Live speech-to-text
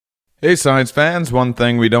Hey, science fans, one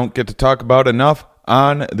thing we don't get to talk about enough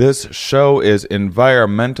on this show is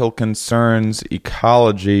environmental concerns,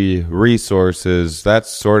 ecology, resources, that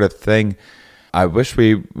sort of thing. I wish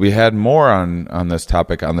we had more on this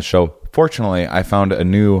topic on the show. Fortunately, I found a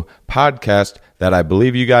new podcast that I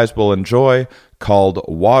believe you guys will enjoy called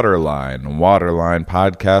Waterline. Waterline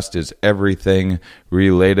podcast is everything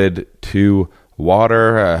related to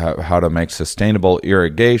water, how to make sustainable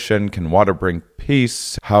irrigation. Can water bring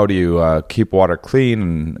peace? How do you keep water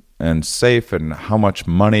clean and safe? And how much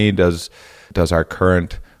money does our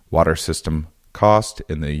current water system cost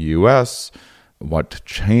in the U.S.? What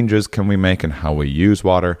changes can we make in how we use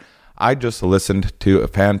water? I just listened to a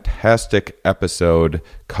fantastic episode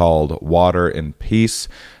called Water and Peace,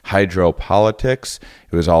 Hydropolitics.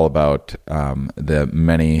 It was all about the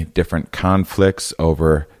many different conflicts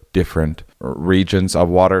over different regions of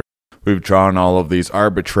water. We've drawn all of these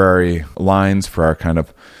arbitrary lines for our kind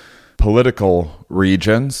of political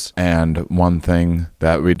regions, and one thing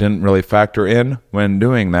that we didn't really factor in when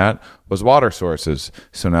doing that was water sources.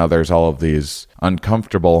 So now there's all of these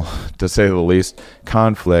uncomfortable, to say the least,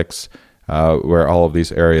 conflicts where all of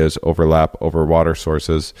these areas overlap over water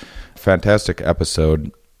sources. Fantastic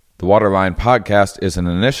episode. The Waterline podcast is an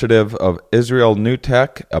initiative of Israel New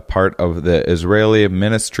Tech, a part of the Israeli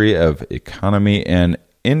Ministry of Economy and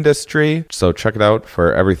Industry. So check it out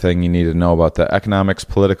for everything you need to know about the economics,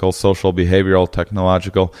 political, social, behavioral,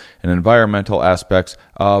 technological, and environmental aspects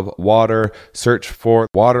of water. Search for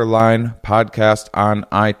Waterline podcast on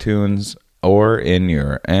iTunes or in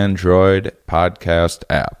your Android podcast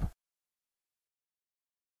app.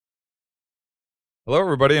 Hello,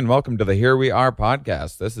 everybody, and welcome to the Here We Are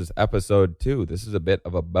podcast. This is episode 2. This is a bit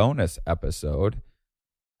of a bonus episode.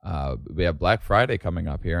 We have Black Friday coming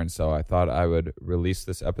up here, and so I thought I would release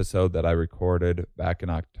this episode that I recorded back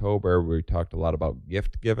in October. We talked a lot about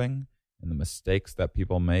gift giving and the mistakes that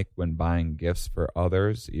people make when buying gifts for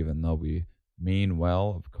others, even though we mean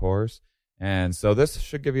well, of course. And so this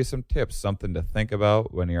should give you some tips, something to think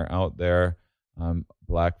about when you're out there on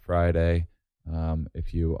Black Friday,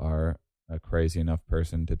 if you are a crazy enough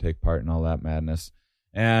person to take part in all that madness.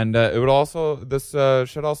 And it would also, this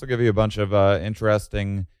should also give you a bunch of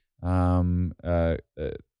interesting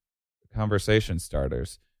conversation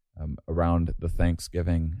starters around the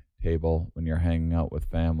Thanksgiving table when you're hanging out with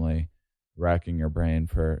family, racking your brain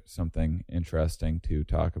for something interesting to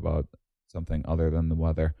talk about, something other than the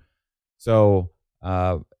weather. So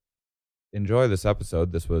enjoy this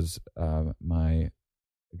episode. This was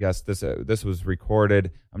this was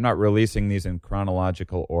recorded. I'm not releasing these in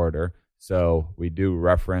chronological order, so we do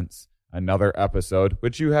reference another episode,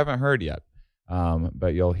 which you haven't heard yet,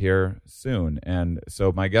 but you'll hear soon. And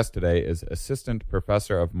so my guest today is Assistant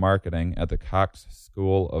Professor of Marketing at the Cox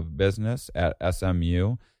School of Business at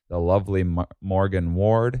SMU, the lovely Morgan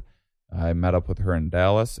Ward. I met up with her in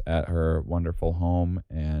Dallas at her wonderful home,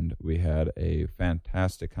 and we had a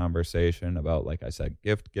fantastic conversation about, like I said,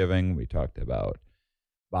 gift giving. We talked about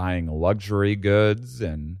buying luxury goods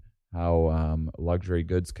and how luxury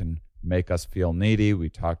goods can make us feel needy. We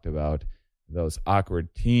talked about those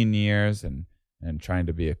awkward teen years and trying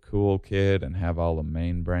to be a cool kid and have all the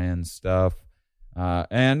main brand stuff.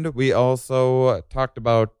 And we also talked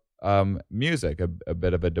about music, a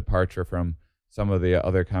bit of a departure from some of the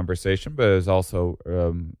other conversation, but it was also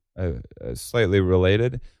slightly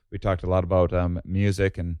related. We talked a lot about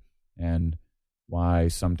music and why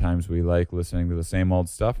sometimes we like listening to the same old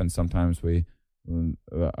stuff and sometimes we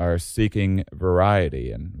are seeking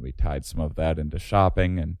variety, and we tied some of that into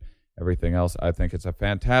shopping and everything else. I think it's a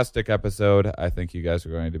fantastic episode. I think you guys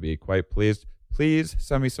are going to be quite pleased. Please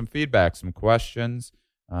send me some feedback, some questions,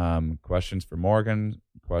 questions for Morgan,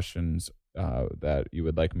 questions that you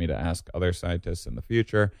would like me to ask other scientists in the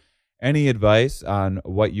future. Any advice on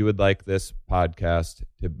what you would like this podcast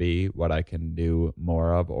to be, what I can do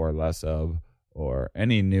more of or less of, or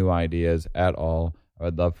any new ideas at all. I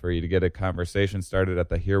would love for you to get a conversation started at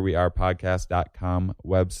the HereWeArePodcast.com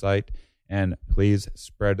website. And please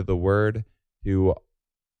spread the word to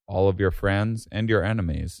all of your friends and your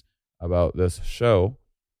enemies about this show.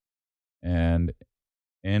 And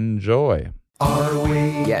enjoy. Are we?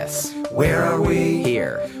 Yes. Where are we?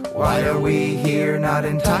 Here. Why are we here? Not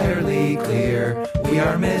entirely clear. We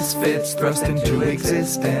are misfits thrust into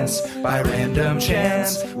existence by random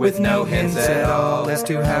chance, with no hints at all as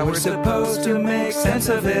to how we're supposed to make sense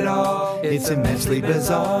of it all. It's immensely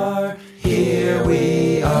bizarre. Here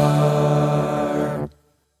we are.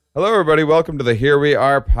 Hello, everybody. Welcome to the Here We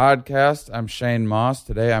Are podcast. I'm Shane Moss.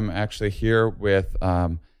 Today I'm actually here with...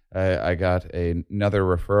 I got another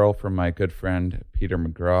referral from my good friend Peter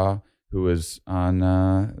McGraw, who was on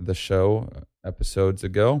the show episodes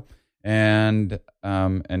ago, and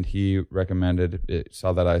he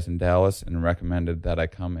saw that I was in Dallas and recommended that I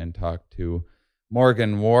come and talk to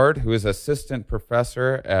Morgan Ward, who is assistant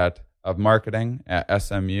professor of marketing at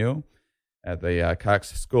SMU at the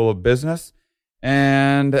Cox School of Business.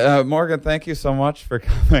 And Morgan, thank you so much for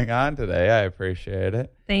coming on today. I appreciate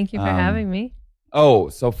it. Thank you for having me. Oh,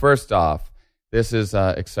 so first off, this is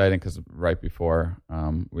exciting because right before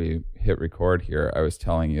we hit record here, I was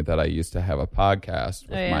telling you that I used to have a podcast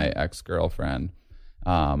with my ex-girlfriend.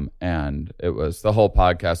 And the whole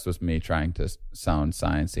podcast was me trying to sound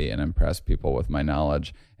sciencey and impress people with my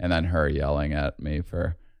knowledge, and then her yelling at me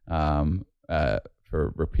for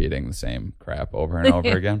repeating the same crap over and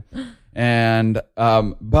over again. And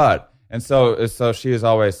so she is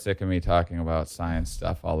always sick of me talking about science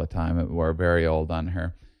stuff all the time. We're very old on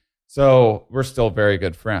her. So we're still very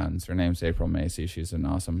good friends. Her name's April Macy. She's an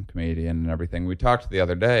awesome comedian and everything. We talked the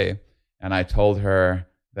other day, and I told her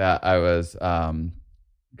that I was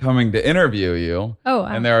coming to interview you. Oh, wow.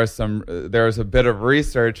 And there was a bit of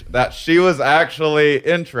research that she was actually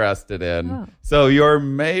interested in. Oh. So you're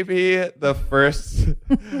maybe the first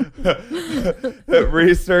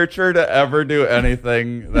researcher to ever do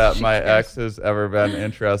anything that my ex has ever been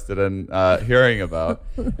interested in hearing about.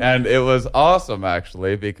 And it was awesome,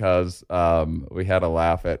 actually, because we had a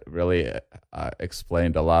laugh. It really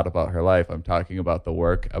explained a lot about her life. I'm talking about the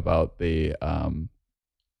work, about the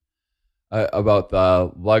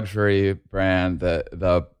luxury brand,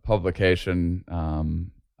 the publication.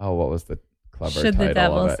 What was the clever Should title the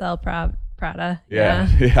Devil of it? Sell Prada?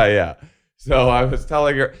 Yeah. So I was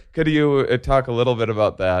telling her, could you talk a little bit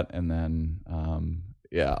about that, and then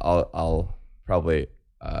I'll probably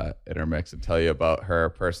intermix and tell you about her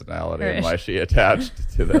personality and why she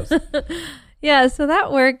attached to this. Yeah. So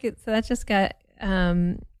that just got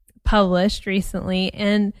published recently,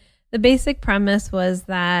 and the basic premise was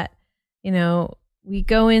that, we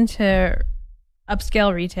go into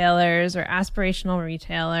upscale retailers or aspirational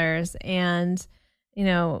retailers, and,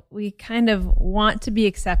 we kind of want to be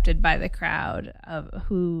accepted by the crowd of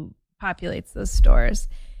who populates those stores.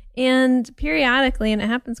 And periodically, and it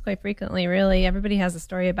happens quite frequently, really, everybody has a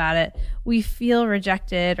story about it, we feel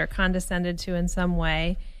rejected or condescended to in some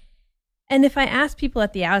way. And if I ask people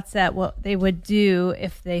at the outset what they would do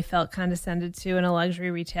if they felt condescended to in a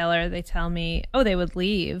luxury retailer, they tell me, they would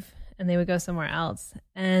leave and they would go somewhere else.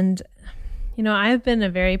 And, I've been a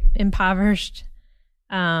very impoverished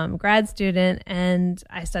grad student, and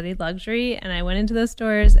I studied luxury, and I went into those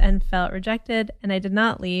stores and felt rejected, and I did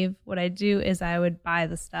not leave. What I do is I would buy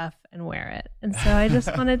the stuff and wear it. And so I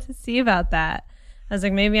just wanted to see about that. I was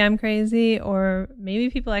like, maybe I'm crazy, or maybe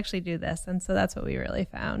people actually do this. And so that's what we really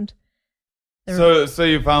found. So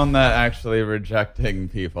you found that actually rejecting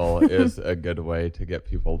people is a good way to get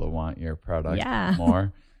people to want your product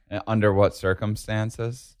more? Under what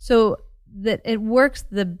circumstances? So that it works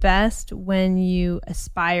the best when you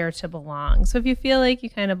aspire to belong. So if you feel like you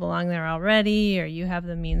kind of belong there already, or you have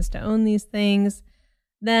the means to own these things,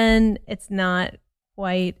 then it's not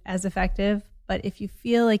quite as effective. But if you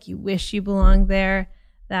feel like you wish you belonged there,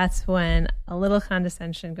 that's when a little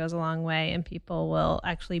condescension goes a long way, and people will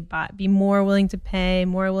actually be more willing to pay,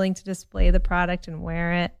 more willing to display the product and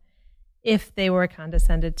wear it if they were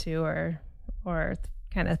condescended to or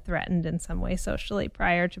kind of threatened in some way socially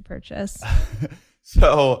prior to purchase.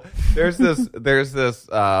 So there's this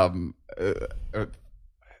I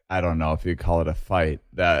don't know if you call it a fight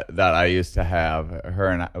that I used to have. Her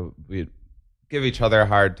and I, we'd give each other a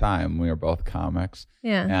hard time. We were both comics.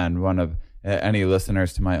 Yeah. And one of any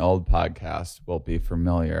listeners to my old podcast will be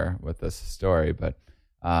familiar with this story. But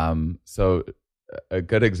so a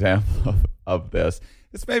good example of this,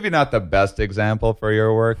 it's maybe not the best example for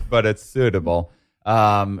your work, but it's suitable.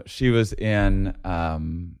 She was in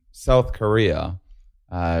South Korea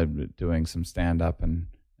doing some stand-up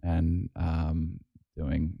and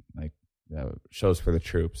doing like shows for the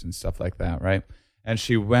troops and stuff like that, right? And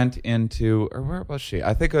she went into, or where was she?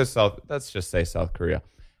 I think it was let's just say South Korea.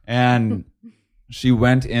 And she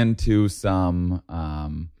went into some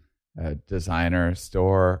designer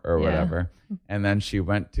store or whatever. And then she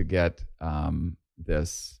went to get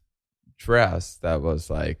this dress that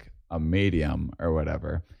was like a medium or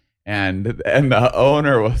whatever. And the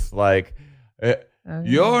owner was like,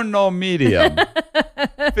 you're no medium.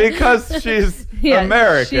 Because she's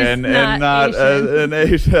American and not an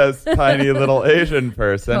Asia's tiny little Asian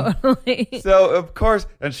person. Totally. So of course,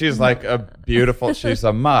 and she's like she's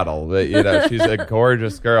a model, she's a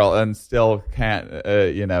gorgeous girl and still can't,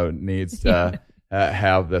 needs to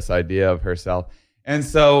have this idea of herself. And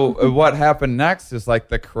so what happened next is like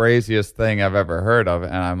the craziest thing I've ever heard of.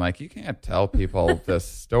 And I'm like, you can't tell people this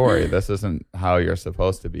story. This isn't how you're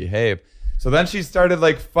supposed to behave. So then she started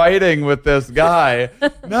like fighting with this guy.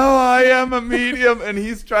 No, I am a medium. And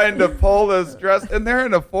he's trying to pull this dress. And they're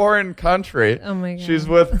in a foreign country. Oh my God. She's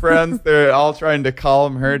with friends. They're all trying to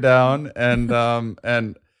calm her down. And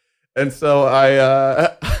so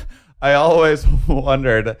I always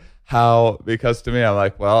wondered how, because to me, I'm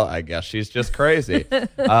like, well, I guess she's just crazy.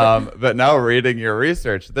 But now reading your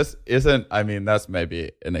research, this isn't, I mean, that's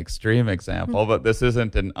maybe an extreme example, but this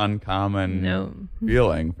isn't an uncommon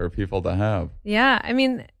feeling for people to have. Yeah. I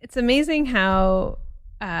mean, it's amazing how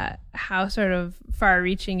sort of far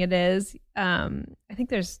reaching it is. I think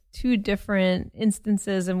there's 2 different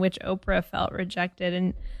instances in which Oprah felt rejected.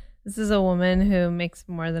 And this is a woman who makes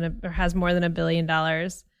has more than $1 billion.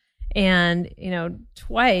 And,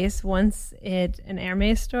 twice, once at an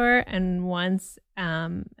Hermès store and once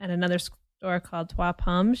at another store called Trois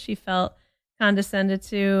Pommes, she felt condescended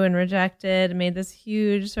to and rejected and made this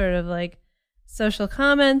huge sort of like social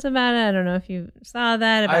comment about it. I don't know if you saw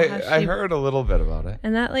that. I heard a little bit about it.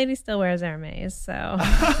 And that lady still wears Hermès, so.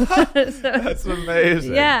 That's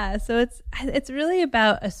amazing. Yeah, so it's really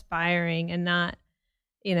about aspiring and not,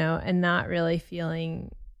 and not really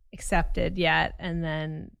feeling accepted yet. And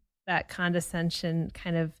then that condescension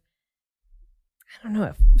kind of, I don't know,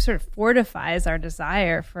 it sort of fortifies our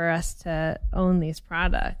desire for us to own these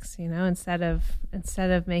products, instead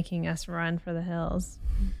of making us run for the hills.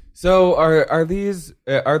 So are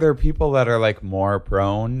there people that are like more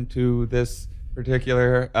prone to this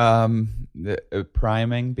particular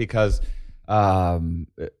priming? Because again,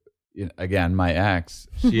 my ex,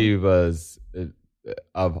 she was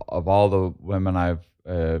of all the women I've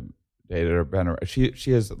dated or been around, she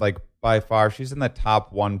is like by far, she's in the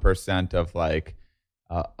top 1% of like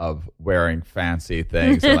of wearing fancy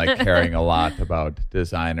things and like caring a lot about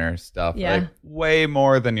designer stuff, like way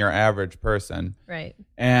more than your average person. Right.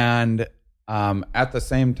 And at the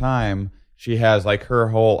same time, she has like her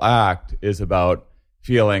whole act is about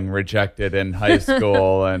feeling rejected in high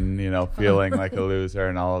school and feeling like a loser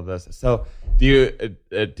and all of this. So do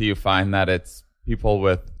you find that it's people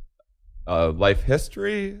with life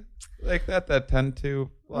history like that tend to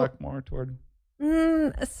flock more toward?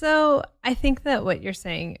 So I think that what you're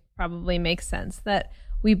saying probably makes sense, that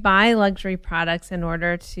we buy luxury products in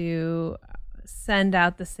order to send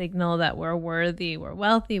out the signal that we're worthy, we're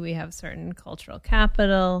wealthy, we have certain cultural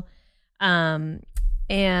capital. And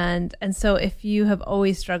so if you have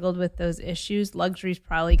always struggled with those issues, luxury is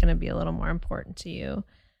probably going to be a little more important to you.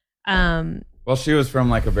 Well, she was from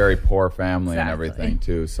like a very poor family and everything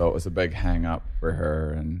too, so it was a big hang up for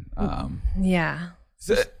her. And yeah.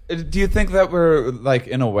 So, do you think that we're like,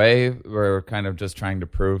 in a way, we're kind of just trying to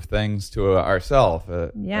prove things to ourselves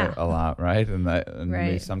a lot, right? And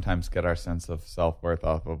we sometimes get our sense of self-worth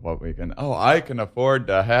off of what we can. Oh, I can afford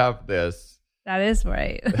to have this. That is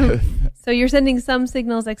right. So you're sending some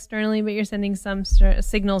signals externally, but you're sending some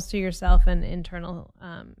signals to yourself, and internal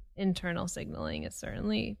signaling is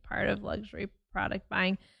certainly part of luxury product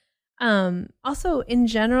buying. Also, in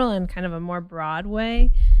general, in kind of a more broad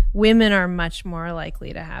way, women are much more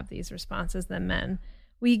likely to have these responses than men.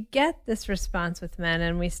 We get this response with men,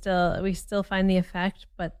 and we still find the effect,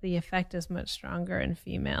 but the effect is much stronger in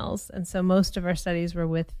females. And so most of our studies were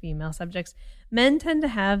with female subjects. Men tend to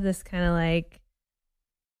have this kind of like,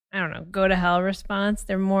 I don't know, go to hell response.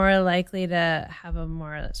 They're more likely to have a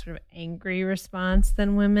more sort of angry response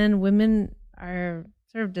than women. Women are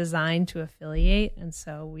sort of designed to affiliate, and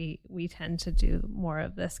so we tend to do more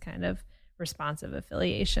of this kind of responsive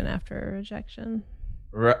affiliation after a rejection.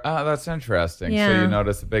 That's interesting. Yeah. So you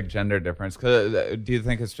notice a big gender difference. Do you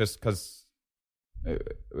think it's just because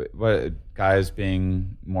guys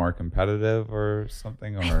being more competitive or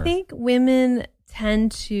something? Or? I think women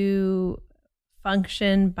tend to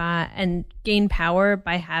function by and gain power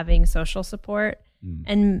by having social support,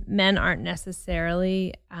 and men aren't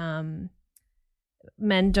necessarily.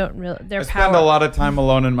 Men don't really. I spend a lot of time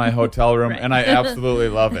alone in my hotel room, and I absolutely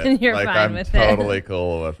love it. And you're like fine I'm with totally it.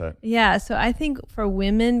 cool with it. Yeah, so I think for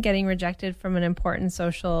women, getting rejected from an important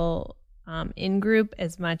social in-group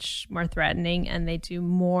is much more threatening, and they do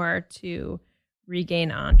more to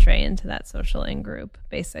regain entree into that social in-group,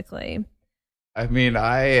 basically. I mean,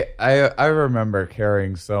 I remember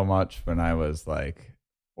caring so much when I was like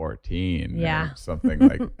 14 or something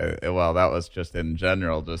like well, that was just in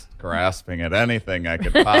general, just grasping at anything I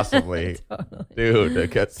could possibly do to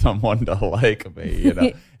get someone to like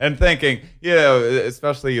me, and thinking,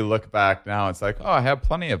 especially you look back now, it's like, oh, I have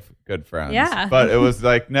plenty of good friends, but it was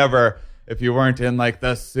like never if you weren't in like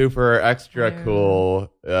the super extra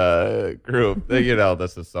cool group,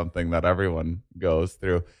 this is something that everyone goes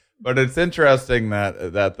through. But it's interesting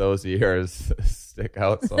that those years stick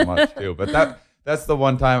out so much too. But that's the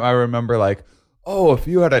one time I remember, like, oh, if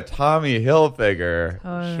you had a Tommy Hilfiger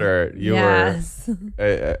shirt, you were.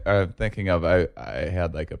 I'm thinking of I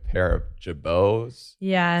had like a pair of Jabots.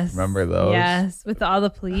 Yes. Remember those? Yes, with all the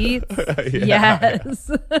pleats.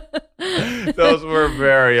 Yes. Those were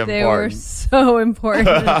very important. They were so important.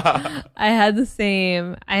 I had the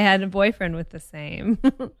same. I had a boyfriend with the same.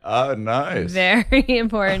 Oh, nice. Very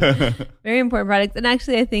important. Very important products. And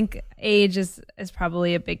actually, I think age is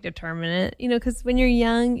probably a big determinant, because when you're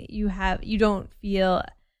young, you don't feel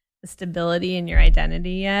the stability in your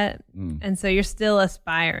identity yet. And so you're still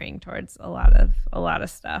aspiring towards a lot of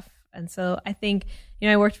stuff. And so I think,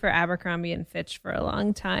 I worked for Abercrombie and Fitch for a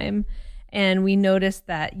long time, and we noticed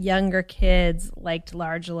that younger kids liked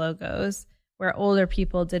large logos where older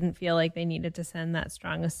people didn't feel like they needed to send that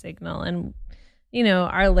strong a signal. And,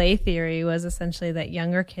 our lay theory was essentially that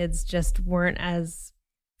younger kids just weren't as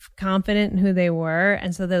confident in who they were.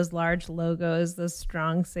 And so those large logos, those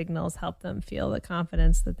strong signals helped them feel the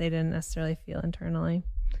confidence that they didn't necessarily feel internally.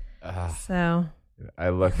 So I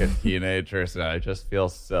look at teenagers and I just feel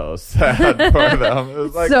so sad for them.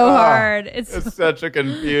 It's like so hard. It's such a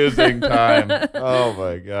confusing time. Oh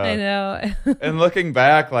my God. I know. And looking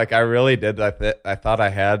back, like I really did. I thought I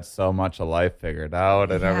had so much of life figured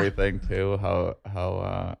out and everything too.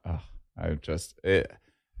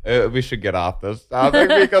 We should get off this topic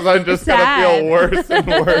because I'm just going to feel worse and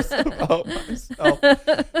worse about myself.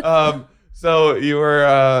 So you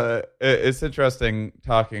were, it's interesting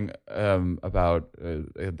talking about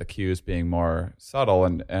the cues being more subtle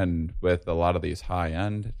and with a lot of these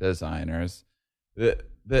high-end designers, I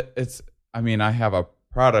have a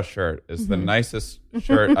Prada shirt. It's the nicest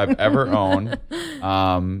shirt I've ever owned.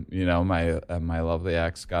 My lovely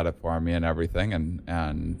ex got it for me and everything,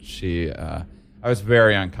 and she... I was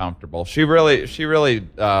very uncomfortable. She really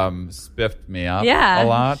spiffed me up a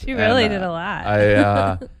lot. She really did a lot.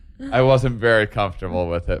 I wasn't very comfortable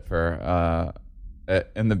with it for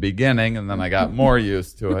in the beginning, and then I got more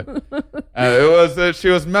used to it. She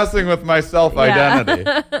was messing with my self-identity.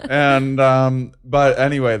 And but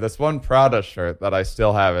anyway, this one Prada shirt that I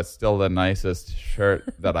still have, it's still the nicest shirt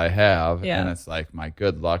that I have, and it's like my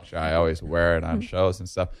good luck shirt. I always wear it on shows and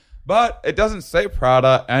stuff. But it doesn't say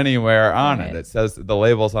Prada anywhere on it. It says the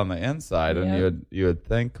label's on the inside, and you would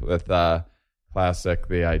think with classic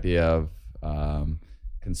the idea of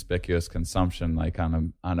conspicuous consumption, like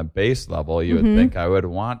on a base level, you would think I would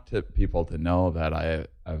want people to know that I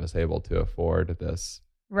was able to afford this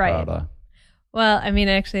Prada. Well,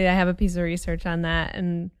 actually, I have a piece of research on that,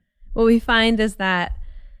 and what we find is that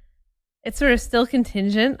it's sort of still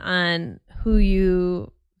contingent on who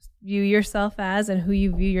you view yourself as and who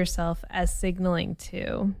you view yourself as signaling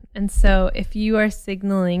to. And so if you are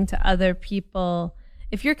signaling to other people,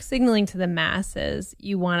 if you're signaling to the masses,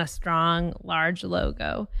 you want a strong, large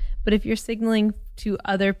logo. But if you're signaling to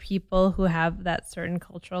other people who have that certain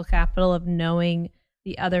cultural capital of knowing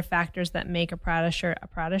the other factors that make a Prada shirt,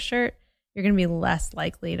 you're going to be less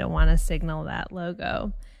likely to want to signal that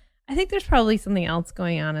logo. I think there's probably something else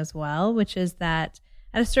going on as well, which is that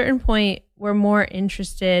at a certain point, we're more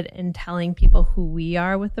interested in telling people who we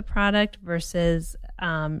are with the product versus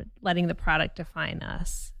letting the product define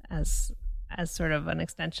us as sort of an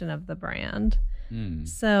extension of the brand.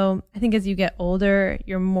 So I think as you get older,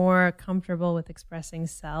 you're more comfortable with expressing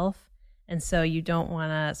self. And so you don't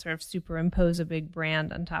want to sort of superimpose a big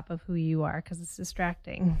brand on top of who you are because it's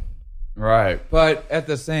distracting. Right. But at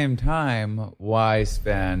the same time, why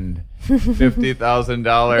spend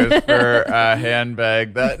 $50,000 for a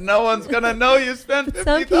handbag that no one's going to know you spent $50,000?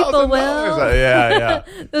 Some people will. Yeah.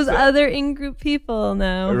 Those other in-group people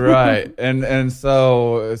know. Right. And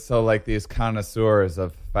so like these connoisseurs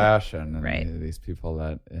of fashion and these people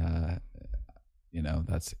that,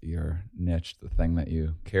 that's your niche, the thing that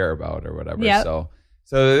you care about or whatever. Yep.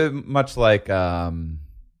 So much like, wine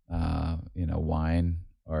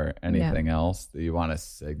or anything else, that you want to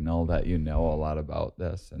signal that you know a lot about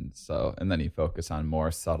this, and then you focus on more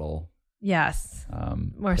subtle, more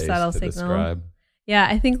subtle signal. Describe. Yeah,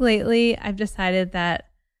 I think lately I've decided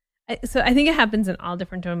that. So I think it happens in all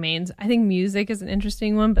different domains. I think music is an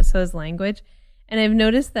interesting one, but so is language. And I've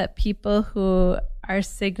noticed that people who are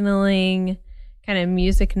signaling kind of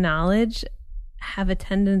music knowledge have a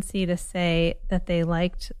tendency to say that they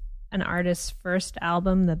liked an artist's first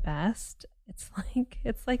album the best.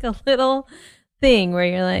 It's like a little thing where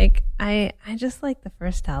you're like, I just like the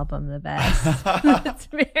first album the best.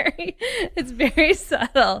 it's very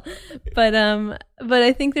subtle, but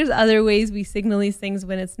I think there's other ways we signal these things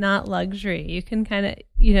when it's not luxury. You can kind of,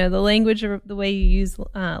 the language, or the way you use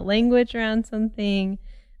language around something,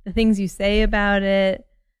 the things you say about it,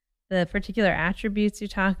 the particular attributes you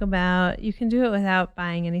talk about. You can do it without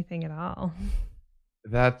buying anything at all.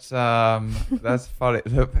 That's funny.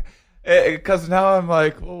 Because now I'm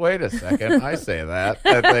like, well, wait a second. I say that.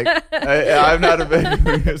 I think I'm not a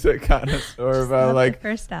big music connoisseur, but like,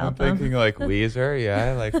 first I'm album. thinking like Weezer. Yeah,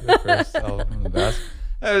 I like the first album the best.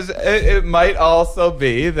 It might also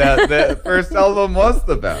be that the first album was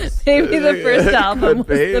the best. Maybe the first album was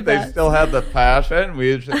be. the They best. still had the passion.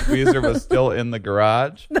 Weezer was still in the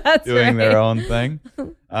garage That's doing their right. own thing.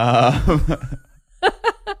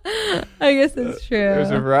 I guess it's true.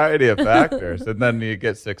 There's a variety of factors, and then you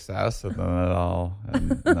get success, and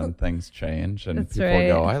then things change, and That's people right.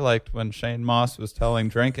 go, "I liked when Shane Moss was telling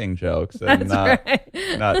drinking jokes and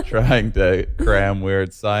That's not trying to cram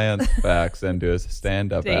weird science facts into his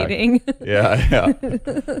stand-up act." Dating. Yeah.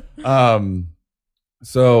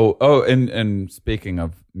 So, and speaking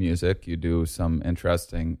of music, you do some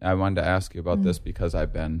interesting. I wanted to ask you about this because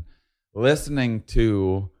I've been listening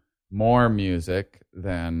to more music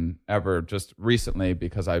than ever just recently,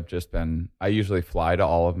 because I usually fly to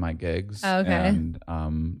all of my gigs. Okay. And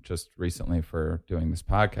just recently for doing this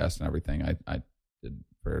podcast and everything, I did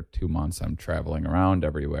for 2 months, I'm traveling around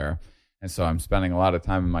everywhere. And so I'm spending a lot of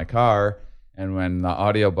time in my car. And when the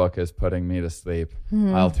audiobook is putting me to sleep,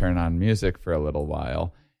 I'll turn on music for a little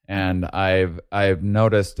while. And I've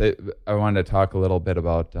noticed it. I wanted to talk a little bit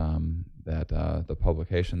about the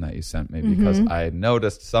publication that you sent me, because I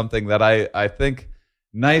noticed something that I think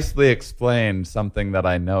nicely explained something that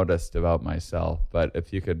I noticed about myself. But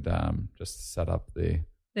if you could just set up the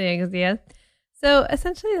idea. So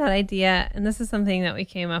essentially that idea, and this is something that we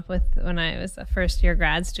came up with when I was a first year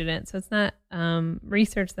grad student. So it's not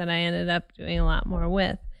research that I ended up doing a lot more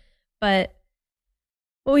with. But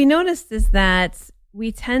what we noticed is that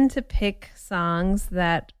we tend to pick songs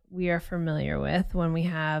that we are familiar with when we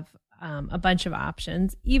have a bunch of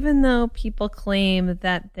options, even though people claim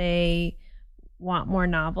that they want more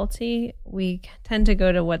novelty. We tend to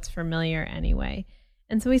go to what's familiar anyway.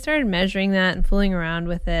 And so we started measuring that and fooling around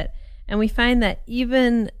with it. And we find that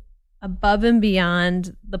even above and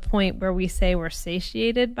beyond the point where we say we're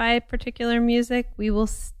satiated by particular music, we will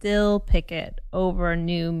still pick it over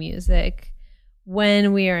new music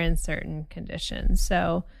when we are in certain conditions.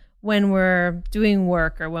 So when we're doing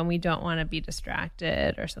work, or when we don't want to be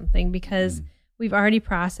distracted or something, because we've already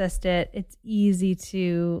processed it, it's easy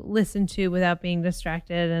to listen to without being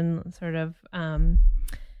distracted and sort of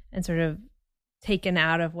taken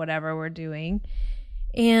out of whatever we're doing.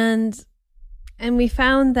 And we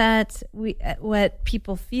found that what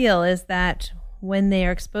people feel is that when they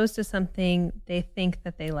are exposed to something, they think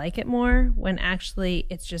that they like it more, when actually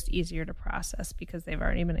it's just easier to process because they've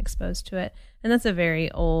already been exposed to it. And that's a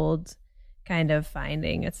very old kind of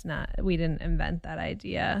finding. It's not, we didn't invent that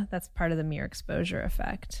idea. That's part of the mere exposure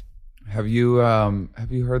effect. Have you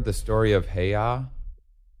heard the story of Hey Ya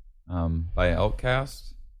by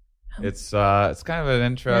Outkast? It's kind of an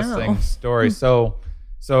interesting story. So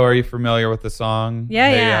are you familiar with the song? Yeah,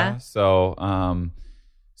 Hey yeah. Ya?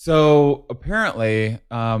 So apparently,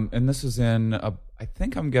 and this is I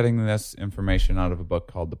think I'm getting this information out of a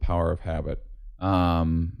book called The Power of Habit.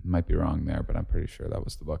 Might be wrong there, but I'm pretty sure that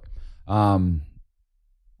was the book.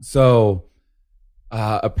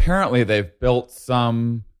 Apparently they've built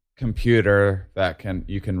some computer that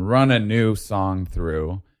you can run a new song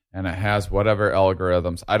through, and it has whatever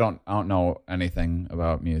algorithms. I don't know anything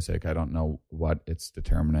about music. I don't know what it's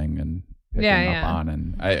determining and picking up on,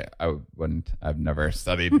 and I've never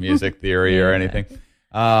studied music theory or anything.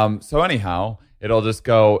 So anyhow, it'll just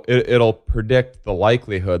go, it'll predict the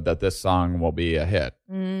likelihood that this song will be a hit.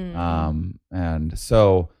 And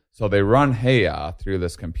so they run Hey Ya through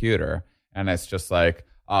this computer, and it's just like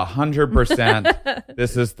 100%.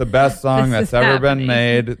 This is the best song that's ever been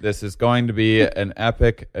made. This is going to be an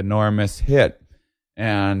epic, enormous hit.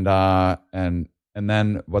 And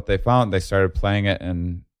then what they found, they started playing it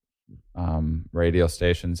in radio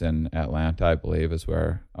stations in Atlanta, I believe, is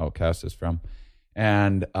where Outkast is from,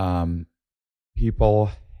 and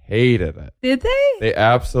people hated it. Did they? They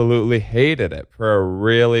absolutely hated it for a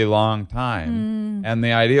really long time. And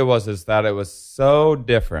the idea is that it was so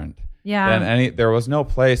different than there was no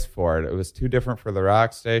place for it. It was too different for the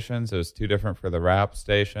rock stations. It was too different for the rap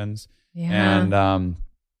stations. And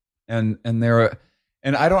there were,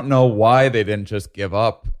 And I don't know why they didn't just give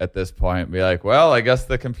up at this point and be like, well, I guess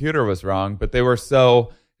the computer was wrong. But they were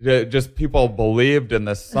just people believed in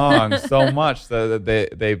this song so much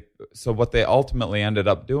that so what they ultimately ended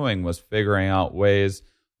up doing was figuring out ways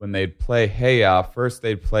when they'd play Hey Ya, first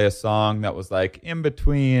they'd play a song that was like in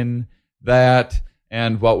between that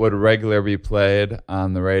and what would regularly be played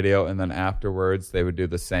on the radio. And then afterwards they would do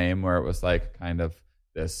the same, where it was like kind of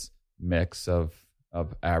this mix of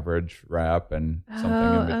average rap and something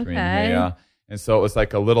in between. Okay. Yeah. And so it was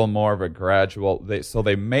like a little more of a gradual, so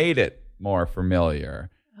they made it more familiar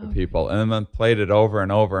to people and then played it over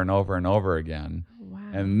and over and over and over again. Wow.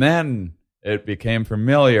 And then it became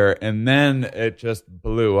familiar, and then it just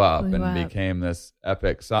blew up and became this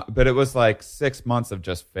epic song. But it was like 6 months of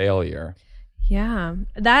just failure. Yeah,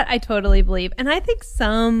 that I totally believe. And I think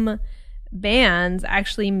some bands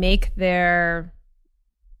actually make their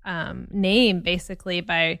name basically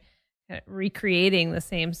by recreating the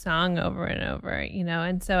same song over and over,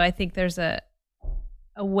 and so I think there's a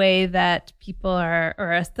way that people are,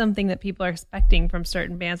 or something that people are expecting from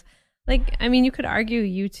certain bands. Like, I mean, you could argue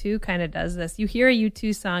U2 kind of does this. You hear a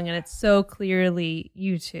U2 song and it's so clearly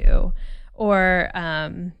U2, or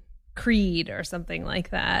Creed or something like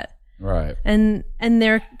that. Right. And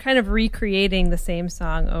they're kind of recreating the same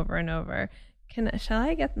song over and over. Shall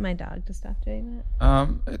I get my dog to stop doing that?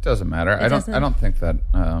 It doesn't matter. I don't think that.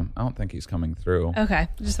 I don't think he's coming through. Okay,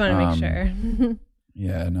 just want to make sure.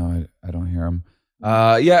 Yeah, no, I don't hear him.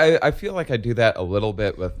 Yeah, I feel like I do that a little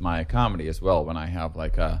bit with my comedy as well. When I have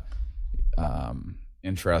like a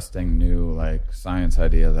interesting new like science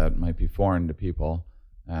idea that might be foreign to people,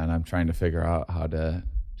 and I'm trying to figure out how to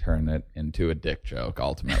turn it into a dick joke.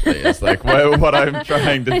 Ultimately, it's like what I'm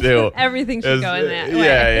trying to do. Everything should go in that way.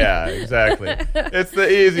 Yeah, exactly. It's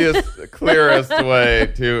the easiest, clearest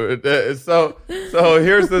way to. So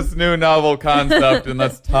here's this new novel concept, and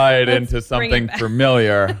let's tie it into something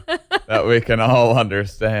familiar that we can all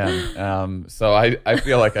understand. So I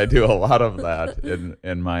feel like I do a lot of that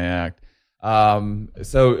in my act.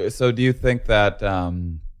 So do you think that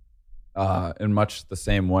in much the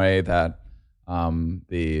same way that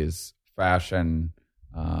these fashion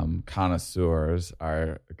connoisseurs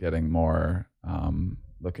are getting more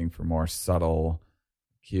looking for more subtle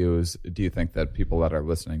cues, do you think that people that are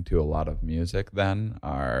listening to a lot of music then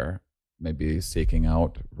are maybe seeking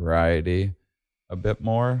out variety a bit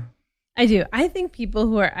more? I do. I think people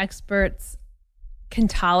who are experts can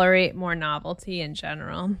tolerate more novelty in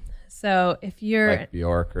general. So if you're like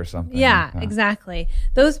Bjork or something, yeah, exactly.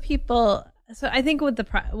 Those people. So I think what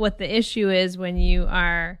the issue is when you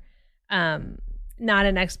are not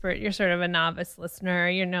an expert, you're sort of a novice listener.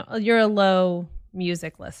 You're a low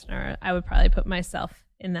music listener. I would probably put myself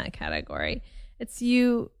in that category. It's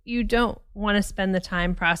you don't want to spend the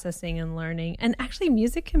time processing and learning. And actually,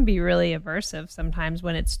 music can be really aversive sometimes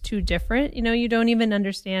when it's too different. You don't even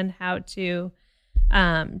understand how to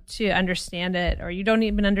understand it, or you don't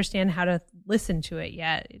even understand how to listen to it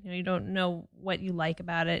yet. You don't know what you like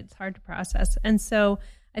about it. It's hard to process. And so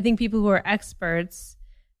I think people who are experts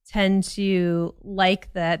tend to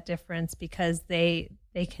like that difference because they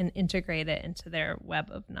can integrate it into their web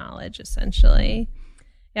of knowledge, essentially.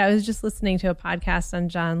 Yeah, I was just listening to a podcast on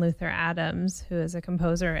John Luther Adams, who is a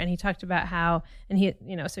composer, and he talked about how, and he,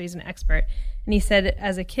 so he's an expert, and he said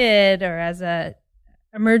as a kid or as a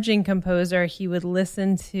emerging composer, he would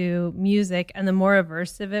listen to music, and the more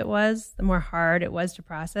aversive it was, the more hard it was to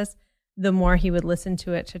process, the more he would listen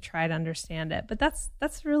to it to try to understand it. But that's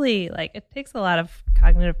really, like, it takes a lot of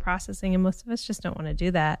cognitive processing, and most of us just don't want to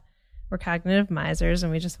do that. We're cognitive misers,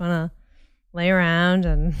 and we just want to lay around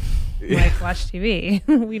and watch TV.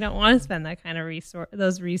 We don't want to spend that kind of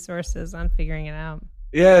those resources on figuring it out.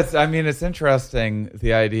 Yeah, it's interesting,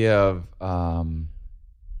 the idea of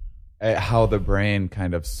how the brain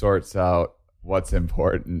kind of sorts out what's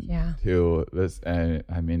important to this. And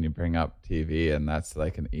you bring up TV, and that's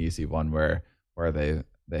like an easy one where they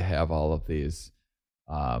have all of these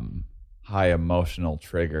high emotional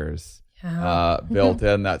triggers built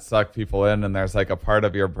in that suck people in, and there's like a part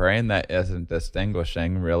of your brain that isn't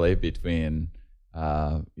distinguishing really between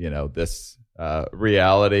this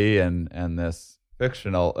reality and this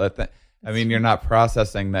fictional thing. You're not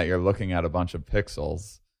processing that you're looking at a bunch of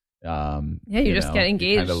pixels. You just get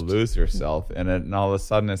engaged. You kind of lose yourself in it, and all of a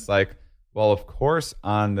sudden it's like, well, of course,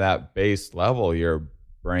 on that base level, your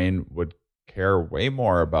brain would care way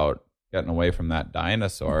more about getting away from that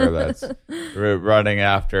dinosaur that's running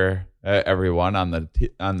after everyone on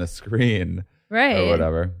the screen, right, or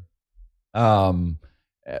whatever.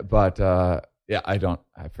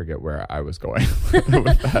 I forget where I was going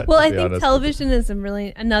with that. Well, I think television is a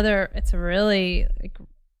really like,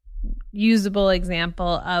 usable example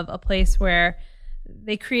of a place where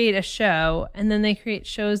they create a show and then they create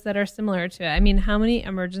shows that are similar to it. I mean, how many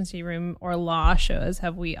emergency room or law shows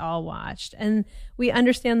have we all watched? And we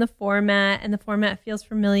understand the format, and the format feels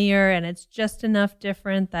familiar, and it's just enough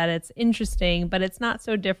different that it's interesting, but it's not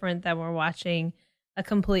so different that we're watching a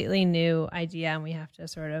completely new idea and we have to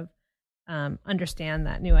sort of understand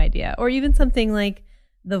that new idea. Or even something like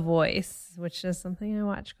The Voice, which is something I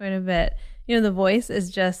watch quite a bit. You know, The Voice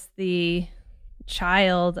is just the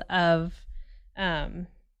child of American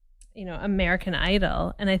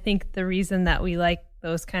Idol. And I think the reason that we like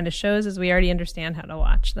those kind of shows is we already understand how to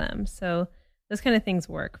watch them. So those kind of things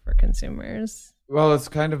work for consumers. Well, it's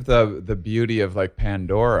kind of the beauty of like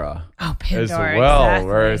Pandora. Oh, Pandora, as well, exactly.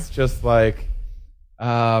 Where it's just like,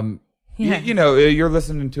 you're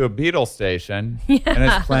listening to a Beatles station and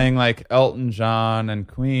it's playing like Elton John and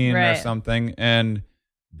Queen or something. And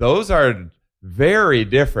those are very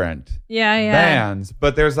different bands,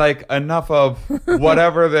 but there's like enough of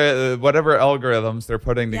whatever algorithms they're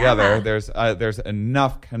putting together. There's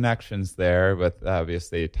enough connections there with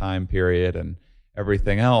obviously time period and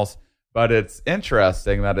everything else. But it's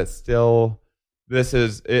interesting that it's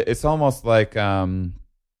almost like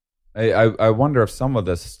I wonder if some of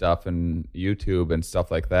this stuff in YouTube and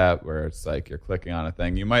stuff like that, where it's like you're clicking on a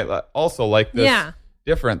thing, you might also like this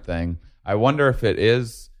different thing. I wonder if it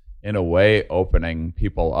is, in a way, opening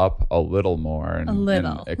people up a little more and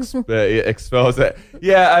expose it.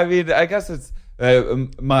 Yeah, I mean, I guess it's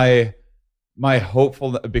my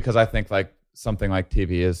hopeful, because I think like something like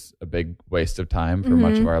TV is a big waste of time for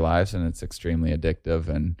much of our lives, and it's extremely addictive.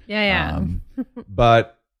 And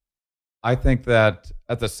but I think that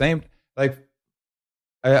at the same, like,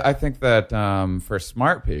 I think that for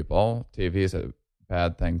smart people, TV is a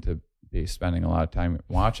bad thing to be spending a lot of time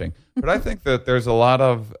watching. But I think that there's a lot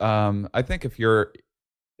of, I think if you're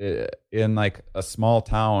in like a small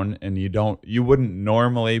town and you wouldn't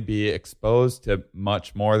normally be exposed to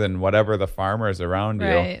much more than whatever the farmers around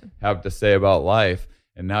you have to say about life.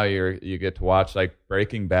 And now you get to watch like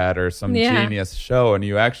Breaking Bad or some genius show, and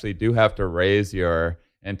you actually do have to raise your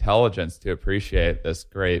intelligence to appreciate this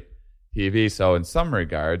great TV. So in some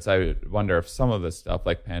regards, I wonder if some of this stuff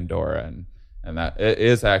like Pandora and that it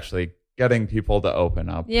is actually getting people to open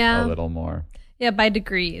up a little more. Yeah, by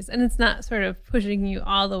degrees. And it's not sort of pushing you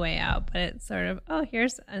all the way out, but it's sort of,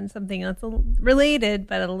 here's something that's related,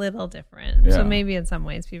 but a little different. Yeah. So maybe in some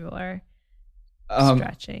ways people are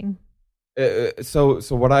stretching. So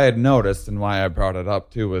what I had noticed and why I brought it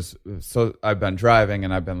up too was, so I've been driving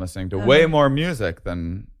and I've been listening to way more music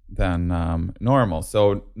than normal.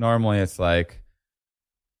 So normally it's like,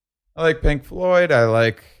 I like Pink Floyd, I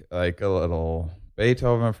like a little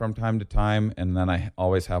Beethoven from time to time, and then I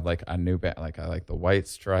always have like a new band, like I like the White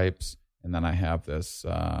Stripes, and then I have this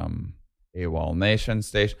AWOL Nation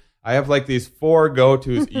station. I have like these 4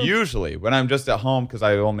 go-tos usually when I'm just at home, because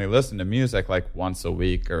I only listen to music like once a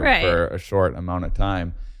week or for a short amount of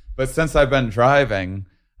time. But since I've been driving,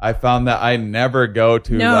 I found that I never go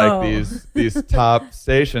to like these top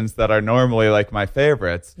stations that are normally like my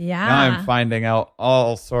favorites. Yeah. Now I'm finding out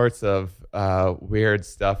all sorts of weird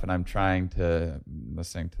stuff, and I'm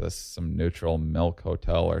listening to some Neutral Milk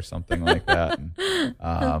Hotel or something like that. And,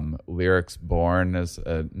 Lyrics Born is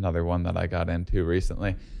another one that I got into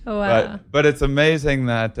recently. Oh, wow. But it's amazing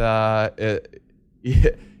that that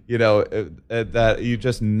you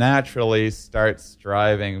just naturally start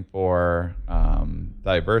striving for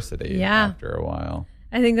diversity after a while.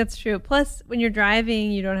 I think that's true. Plus, when you're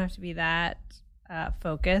driving, you don't have to be that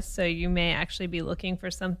focused, so you may actually be looking for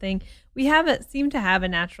something. We seem to have a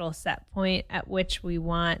natural set point at which we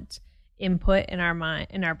want input in our mind,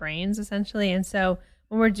 in our brains, essentially. And so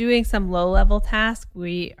when we're doing some low-level task,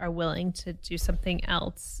 we are willing to do something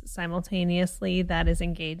else simultaneously that is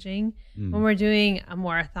engaging. When we're doing a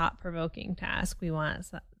more thought-provoking task, we want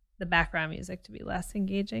the background music to be less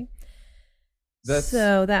engaging.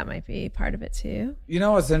 So that might be part of it too. You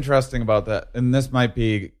know what's interesting about that, and this might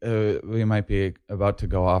be, we might be about to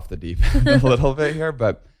go off the deep end a little bit here,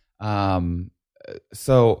 but I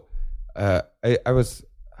was,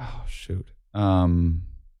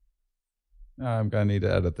 I'm gonna need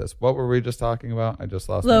to edit this. What were we just talking about? I just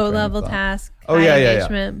lost low level task.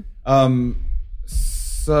 Engagement.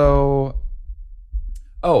 So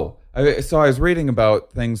I was reading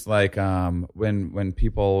about things like when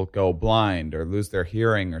people go blind or lose their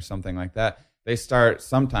hearing or something like that. they start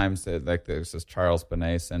sometimes, like there's this Charles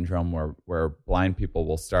Bonnet syndrome where blind people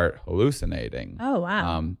will start hallucinating. Oh,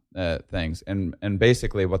 wow. Things. And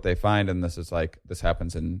basically what they find, and this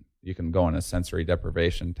happens you can go in a sensory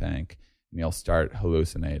deprivation tank and you'll start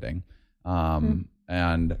hallucinating.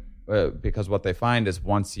 And because what they find is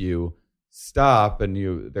once you stop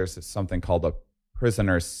and there's something called a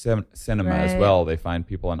prisoner cinema as well. They find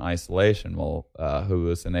people in isolation will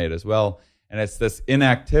hallucinate as well. And it's this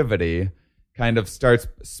inactivity kind of starts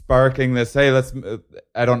sparking this, hey,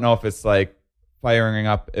 I don't know if it's like firing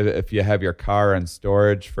up, if you have your car in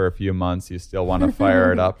storage for a few months, you still want to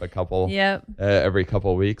fire it up every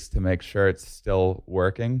couple weeks to make sure it's still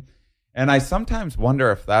working. And I sometimes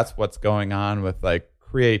wonder if that's what's going on with like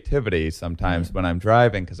creativity sometimes when I'm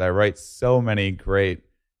driving, because I write so many great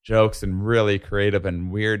jokes and really creative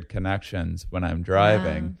and weird connections when I'm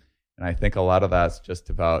driving. Wow. And I think a lot of that's just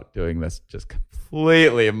about doing this just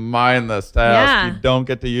completely mindless task. Yeah. You don't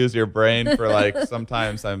get to use your brain for like,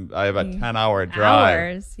 sometimes I have a 10-hour drive.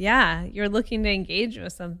 Hours. Yeah. You're looking to engage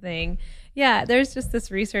with something. Yeah. There's just this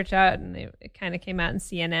research out, and it kind of came out in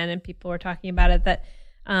CNN, and people were talking about it, that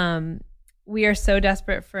we are so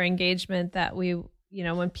desperate for engagement that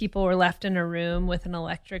when people were left in a room with an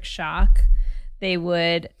electric shock, they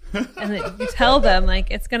would, and you tell them like,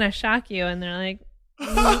 it's going to shock you. And they're like,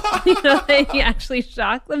 they actually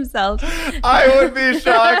shock themselves. I would be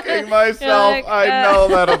shocking myself. Like, I know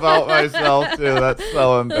that about myself too. That's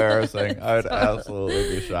so embarrassing. I would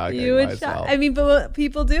absolutely be shocking myself. But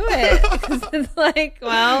people do it because it's like,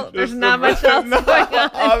 well, there's not much else going on.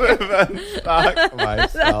 Other than shock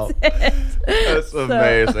myself. That's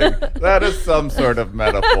amazing. That is some sort of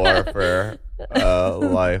metaphor for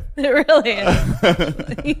life. It really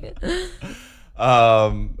is.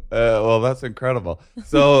 Well, that's incredible.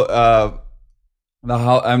 So,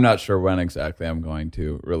 I'm not sure when exactly I'm going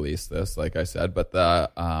to release this, like I said, but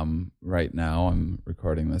right now I'm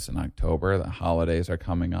recording this in October. The holidays are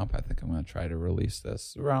coming up. I think I'm going to try to release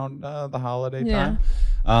this around the holiday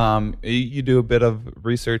time. You do a bit of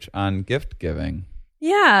research on gift giving.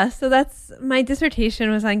 Yeah. So my dissertation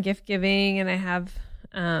was on gift giving, and I have,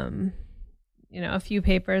 a few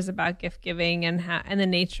papers about gift giving and the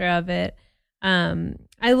nature of it.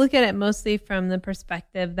 I look at it mostly from the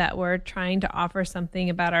perspective that we're trying to offer something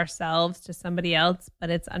about ourselves to somebody else,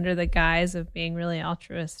 but it's under the guise of being really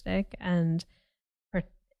altruistic and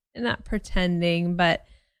not pretending, but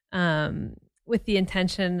with the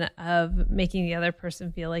intention of making the other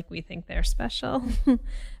person feel like we think they're special.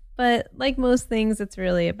 But like most things, it's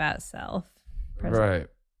really about self. Right.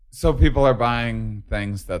 So people are buying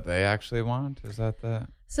things that they actually want? Is that the...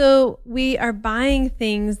 So we are buying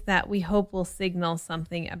things that we hope will signal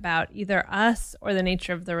something about either us or the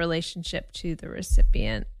nature of the relationship to the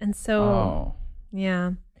recipient. And so,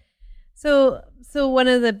 yeah. So one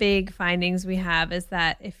of the big findings we have is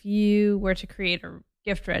that if you were to create a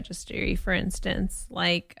gift registry, for instance,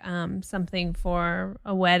 like something for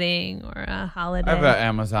a wedding or a holiday. I have an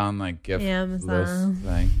Amazon gift list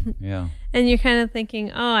thing. Yeah. And you're kind of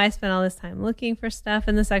thinking, I spent all this time looking for stuff.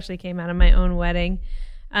 And this actually came out of my own wedding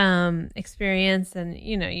experience. And,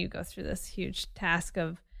 you go through this huge task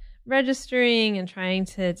of registering and trying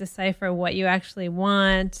to decipher what you actually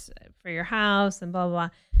want for your house and blah, blah, blah.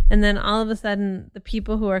 And then all of a sudden, the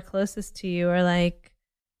people who are closest to you are like,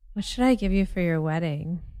 what should I give you for your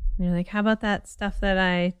wedding? And you're like, how about that stuff that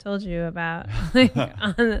I told you about?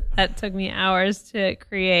 That took me hours to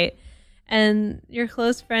create. And your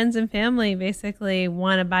close friends and family basically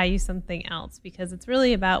want to buy you something else because it's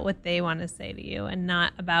really about what they want to say to you and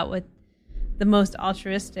not about what the most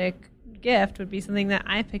altruistic gift would be, something that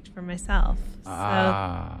I picked for myself.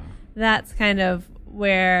 So that's kind of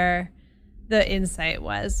where the insight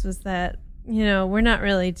was that, we're not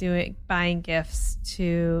really buying gifts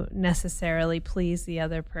to necessarily please the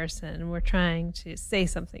other person. We're trying to say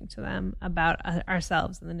something to them about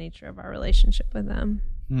ourselves and the nature of our relationship with them.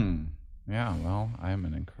 Yeah, well, I'm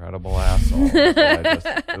an incredible asshole. I just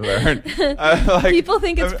learned. People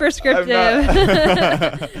think it's prescriptive.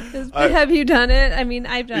 Have you done it? I mean,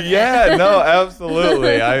 I've done it. Yeah, no,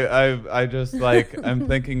 absolutely. I just I'm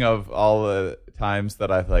thinking of all the times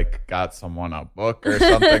that I've got someone a book or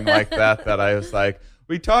something like that I was like,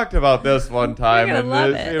 we talked about this one time and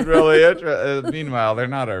it seemed really interesting. Meanwhile, they're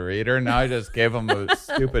not a reader. Now I just gave them a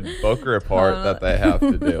stupid book report that they have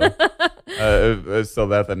to do so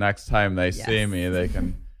that the next time they see me, they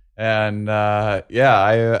can. And I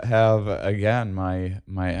have, again, my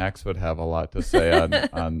ex would have a lot to say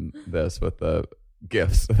on this with the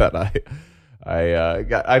gifts that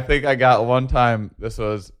I think I got one time. This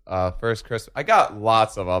was first Christmas. I got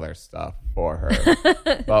lots of other stuff for her,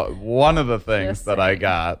 but one of the things that I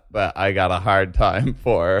got a hard time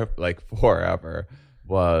for, like forever,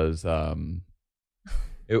 was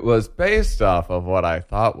it was based off of what I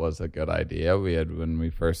thought was a good idea. When we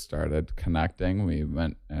first started connecting, we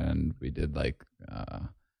went and we did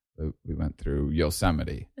we went through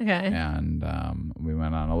Yosemite. Okay. And we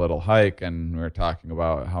went on a little hike, and we were talking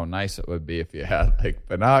about how nice it would be if you had like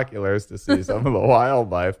binoculars to see some of the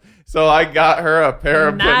wildlife. So I got her a pair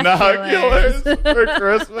of binoculars for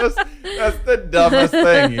Christmas. That's the dumbest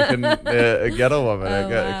thing you can get a woman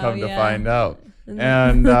to find out.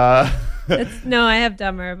 And no, I have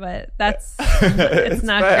dumber, but it's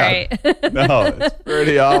not bad. Great. No, it's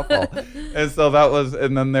pretty awful. And so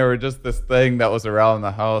and then there were just this thing that was around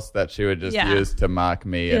the house that she would just use to mock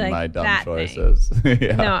me and my dumb choices.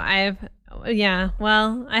 No,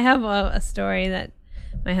 well, I have a story that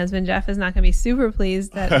my husband Jeff is not going to be super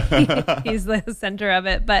pleased that he's the center of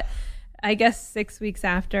it, but I guess 6 weeks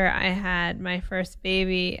after I had my first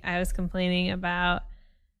baby, I was complaining about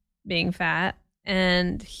being fat.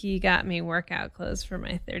 And he got me workout clothes for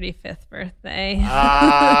my 35th birthday.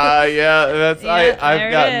 Yeah,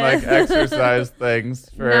 I've gotten like exercise things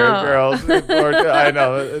for girls. I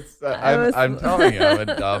know I'm telling you, I'm a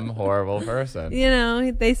dumb, horrible person. You know,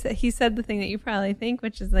 he said the thing that you probably think,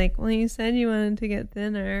 which is like, well, you said you wanted to get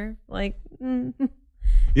thinner, like.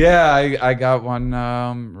 Yeah, I got one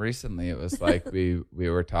recently. It was like we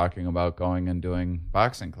were talking about going and doing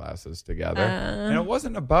boxing classes together. And it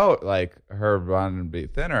wasn't about like her wanting to be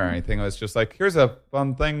thinner or anything. It was just like, here's a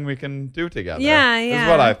fun thing we can do together. Yeah. This is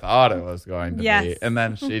what I thought it was going to be. And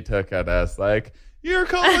then she took it as like, you're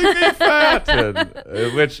calling me fat.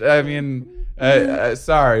 Which, I mean...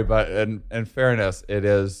 sorry, but in fairness, it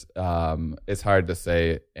is. It's hard to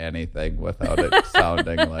say anything without it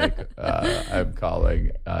sounding like I'm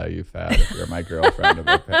calling you fat if you're my girlfriend.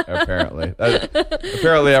 Apparently,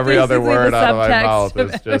 every other word out of my mouth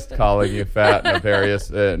is just calling you fat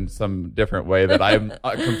in some different way that I'm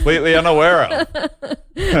completely unaware of.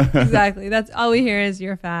 Exactly. That's all we hear is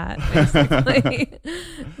you're fat, basically.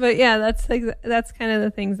 But yeah, that's kind of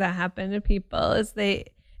the things that happen to people.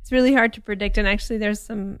 It's really hard to predict. And actually, there's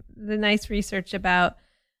the nice research about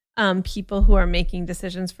people who are making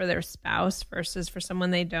decisions for their spouse versus for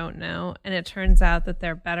someone they don't know. And it turns out that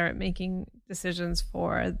they're better at making decisions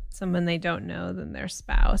for someone they don't know than their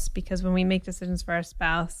spouse. Because when we make decisions for our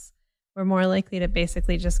spouse, we're more likely to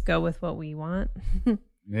basically just go with what we want.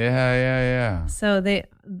 Yeah. So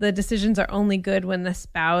the decisions are only good when the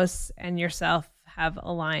spouse and yourself have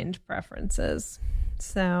aligned preferences.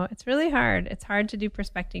 So it's really hard. It's hard to do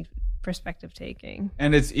perspective taking.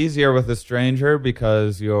 And it's easier with a stranger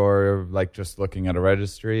because you're like just looking at a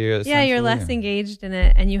registry. Yeah, you're less engaged in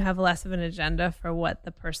it, and you have less of an agenda for what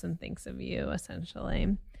the person thinks of you,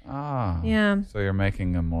 essentially. Yeah. So you're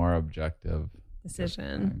making a more objective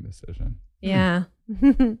decision. Yeah.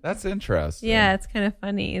 That's interesting. Yeah, it's kind of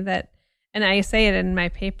funny that. And I say it in my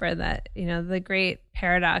paper that, you know, the great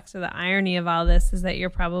paradox or the irony of all this is that you're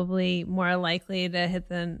probably more likely to hit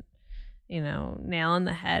the, nail on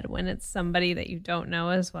the head when it's somebody that you don't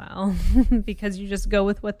know as well, because you just go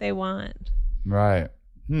with what they want. Right.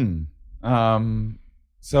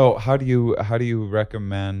 So how do you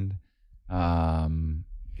recommend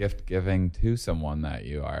gift giving to someone that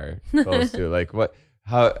you are close to? Like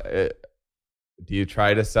do you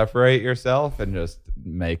try to separate yourself and just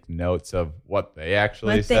make notes of what they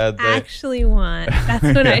actually said? They actually want. That's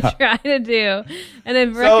what I try to do. And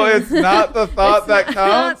it's not the thought that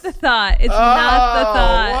counts? It's not the thought. It's not the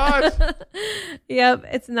thought. What? Yep,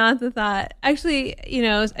 it's not the thought. Actually,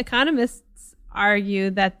 economists argue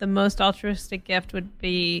that the most altruistic gift would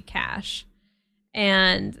be cash.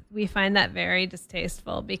 And we find that very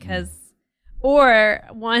distasteful or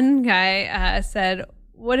one guy said,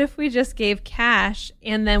 what if we just gave cash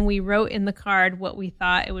and then we wrote in the card what we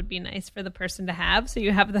thought it would be nice for the person to have? So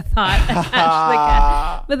you have the thought attached to the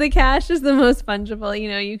cash. But the cash is the most fungible.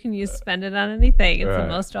 You can spend it on anything. It's the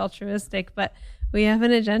most altruistic. But we have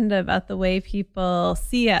an agenda about the way people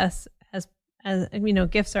see us as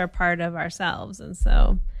gifts are a part of ourselves. And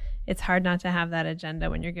so it's hard not to have that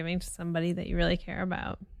agenda when you're giving to somebody that you really care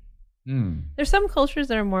about. There's some cultures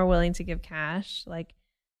that are more willing to give cash, like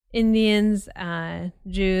Indians,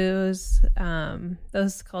 Jews,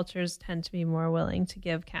 those cultures tend to be more willing to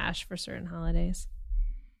give cash for certain holidays.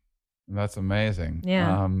 That's amazing.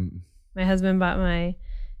 Yeah. My husband bought my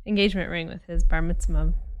engagement ring with his bar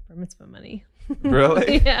mitzvah money.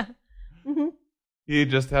 Really? Yeah. Mm-hmm. He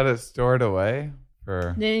just had it stored away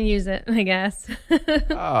for? Didn't use it, I guess.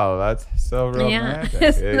 Oh, that's so romantic. Yeah,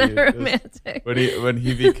 it's not romantic. When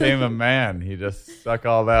he became a man, he just sucked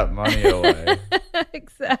all that money away.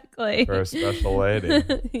 Exactly. For a special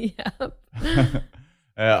lady. Yep.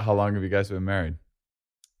 How long have you guys been married?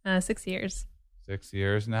 6 years. 6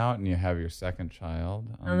 years now, and you have your second child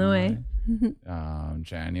on the way.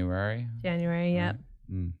 January. January, yep.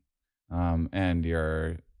 And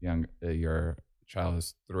your child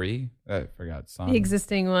is 3. I forgot. Son. The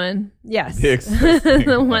existing one, yes. The existing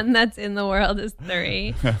the one that's in the world is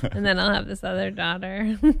 3, and then I'll have this other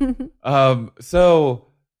daughter. So,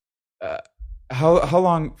 how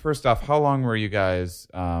long? First off, how long were you guys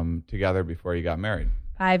together before you got married?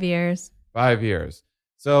 5 years. 5 years.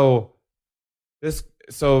 So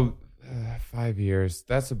 5 years.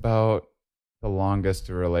 That's about the longest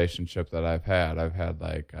relationship that I've had. I've had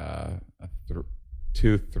like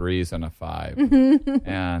 2 3s and a 5.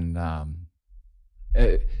 And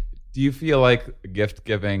do you feel like gift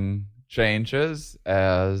giving changes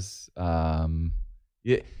as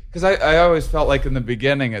because I always felt like in the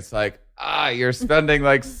beginning it's like you're spending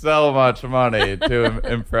like so much money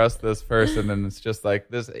to impress this person, and it's just like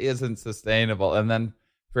this isn't sustainable. And then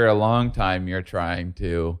for a long time you're trying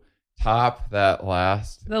to top the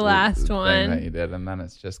last one that you did, and then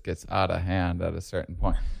it just gets out of hand at a certain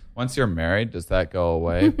point. Once you're married, does that go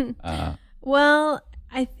away? Well,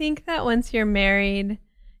 I think that once you're married,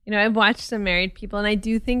 I've watched some married people, and I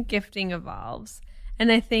do think gifting evolves.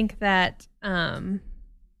 And I think that,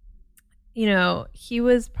 he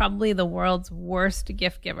was probably the world's worst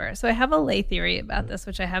gift giver. So I have a lay theory about this,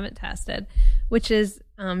 which I haven't tested, which is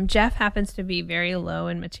Jeff happens to be very low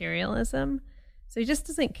in materialism. So he just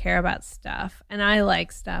doesn't care about stuff. And I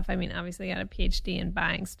like stuff. I mean, obviously I got a PhD in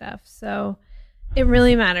buying stuff. So it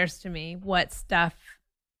really matters to me what stuff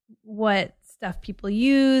people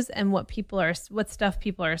use and what stuff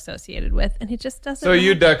people are associated with. And he just doesn't. So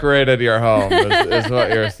you decorated your home is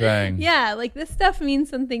what you're saying. Yeah, like this stuff means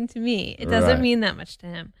something to me. It doesn't mean that much to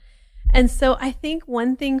him. And so I think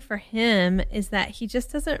one thing for him is that he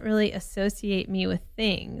just doesn't really associate me with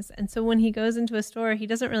things. And so when he goes into a store, he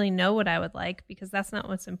doesn't really know what I would like because that's not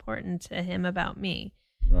what's important to him about me.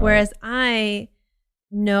 Right. Whereas I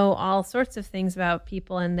know all sorts of things about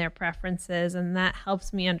people and their preferences, and that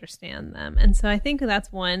helps me understand them. And so I think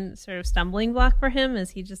that's one sort of stumbling block for him is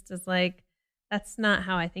he just is like, that's not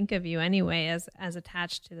how I think of you anyway, as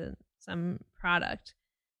attached to some product.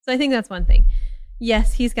 So I think that's one thing.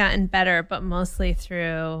 Yes, he's gotten better, but mostly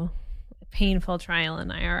through painful trial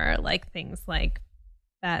and error, like things like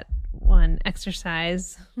that one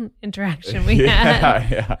exercise interaction we had.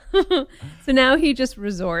 Yeah. So now he just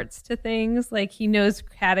resorts to things, like he knows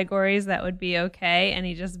categories that would be okay, and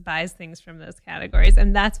he just buys things from those categories.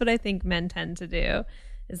 And that's what I think men tend to do,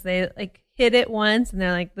 is they like hit it once and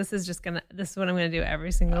they're like, this is what I'm gonna do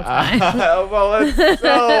every single time. Well, it's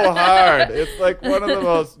so hard. It's like one of the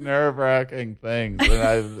most nerve-wracking things,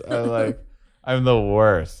 and I'm the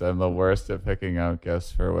worst. I'm the worst at picking out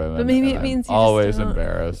gifts for women. But maybe it means I'm always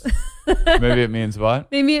embarrassed. Maybe it means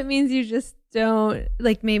what? Maybe it means you just don't,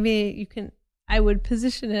 like, maybe you can, I would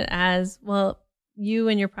position it as, well, you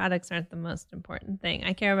and your products aren't the most important thing.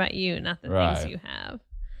 I care about you, not the things you have.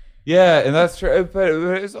 Yeah, and that's true. But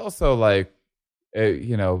it's also like,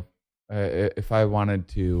 if I wanted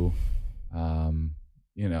to,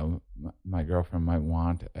 my girlfriend might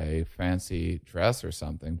want a fancy dress or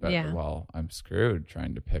something, but well, I'm screwed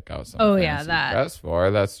trying to pick out some fancy dress for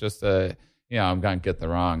her. That's just I'm going to get the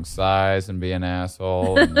wrong size and be an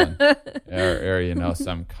asshole, and then, or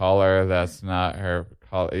some color that's not her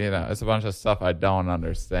color. It's a bunch of stuff I don't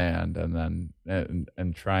understand, and then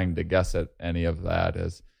and trying to guess at any of that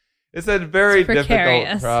it's a very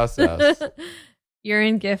difficult process. You're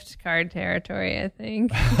in gift card territory, I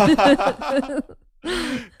think.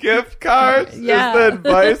 Gift cards is the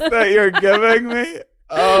advice that you're giving me?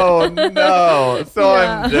 Oh no! So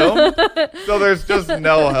I'm doomed. So there's just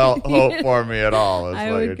no hope for me at all. Is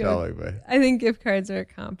what you're telling me. I think gift cards are a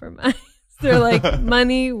compromise. They're like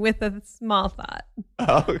money with a small thought.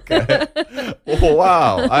 Okay.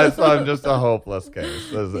 Wow. So I'm just a hopeless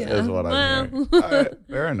case. Is what I'm hearing. All right,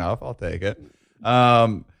 fair enough. I'll take it.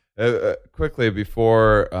 Quickly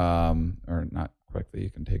before, or not quickly,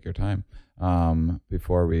 you can take your time.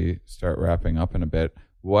 Before we start wrapping up in a bit,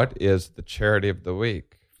 what is the charity of the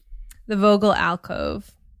week? The Vogel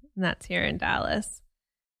Alcove, and that's here in Dallas.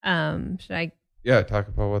 Should I? Yeah, talk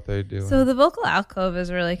about what they do. So the Vogel Alcove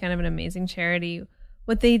is really kind of an amazing charity.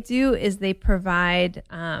 What they do is they provide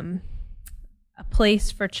a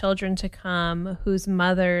place for children to come whose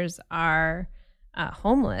mothers are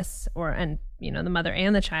homeless, the mother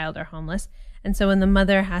and the child are homeless, And so when the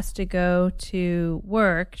mother has to go to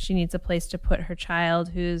work, she needs a place to put her child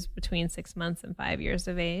who's between 6 months and 5 years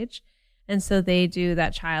of age. And so they do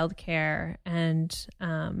that child care and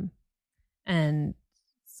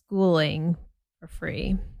schooling for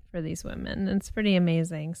free for these women. And it's pretty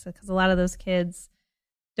amazing. So, because a lot of those kids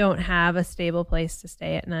don't have a stable place to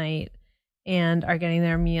stay at night and are getting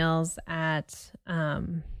their meals at,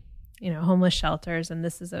 homeless shelters. And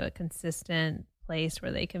this is a consistent place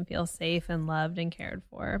where they can feel safe and loved and cared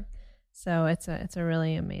for. So it's a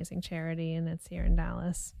really amazing charity, and it's here in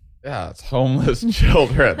Dallas. Yeah, it's homeless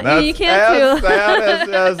children. That's you can't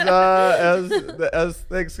as sad as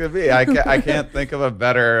things can be. I can't think of a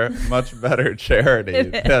much better charity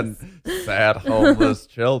than sad homeless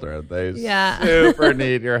children. They super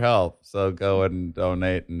need your help. So go and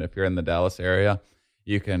donate. And if you're in the Dallas area,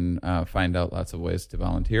 you can find out lots of ways to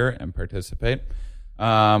volunteer and participate.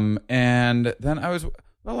 And then I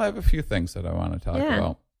have a few things that I want to talk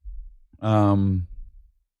about.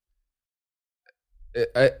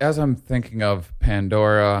 As I'm thinking of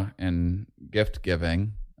Pandora and gift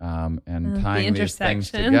giving and tying these things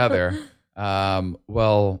together,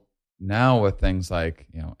 well, now with things like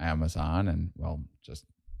Amazon and just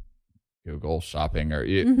Google Shopping or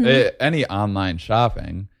any online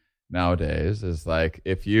shopping nowadays is like,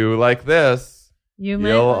 if you like this,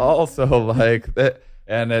 you'll also like that,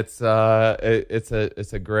 and it's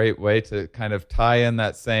a great way to kind of tie in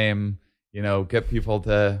that same get people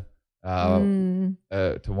to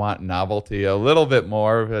want novelty a little bit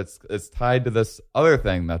more. It's tied to this other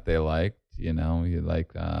thing that they like. You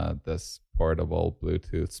like this portable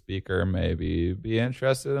Bluetooth speaker, maybe be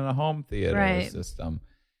interested in a home theater system.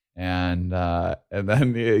 And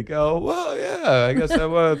then you go, well, yeah, I guess I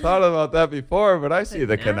would have thought about that before, but I see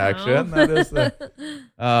the connection. That is the,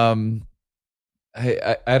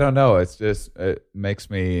 I don't know. It's just, it makes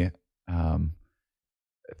me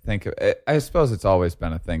think of, I suppose it's always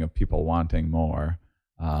been a thing of people wanting more,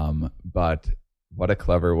 but what a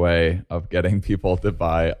clever way of getting people to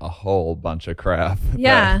buy a whole bunch of crap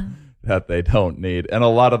that they don't need, and a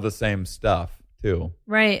lot of the same stuff too.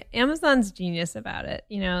 Right. Amazon's genius about it.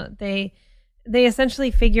 They essentially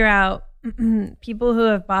figure out people who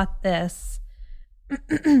have bought this,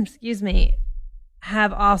 excuse me,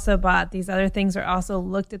 have also bought these other things or also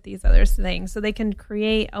looked at these other things. So they can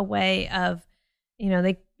create a way of,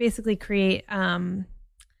 they basically create a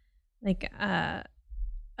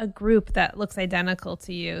group that looks identical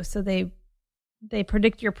to you. So they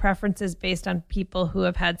predict your preferences based on people who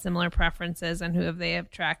have had similar preferences and who they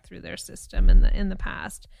have tracked through their system in the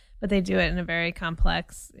past. But they do it in a very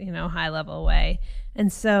complex, high level way.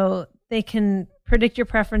 And so they can predict your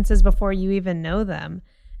preferences before you even know them.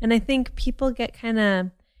 And I think people get kind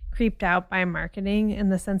of creeped out by marketing in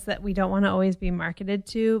the sense that we don't want to always be marketed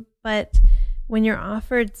to. But when you're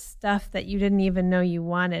offered stuff that you didn't even know you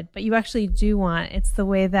wanted, but you actually do want, it's the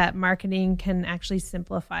way that marketing can actually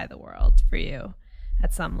simplify the world for you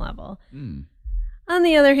at some level. On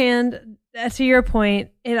the other hand, to your point,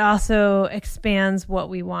 it also expands what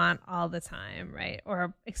we want all the time, right?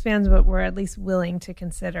 Or expands what we're at least willing to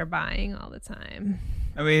consider buying all the time.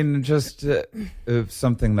 I mean, just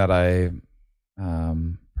something that I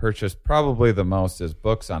purchased probably the most is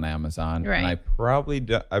books on Amazon, and I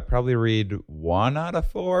probably read 1 out of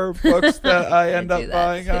 4 books that I end up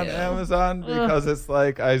buying on Amazon because it's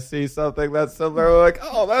like I see something that's similar, like,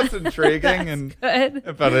 oh, that's intriguing, good.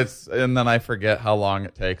 And then I forget how long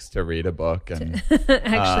it takes to read a book and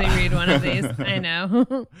actually read one of these. I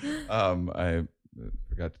know. I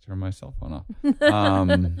forgot to turn my cell phone off.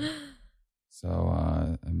 So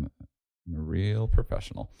I'm a real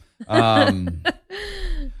professional.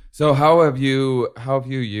 So how have you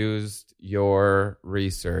used your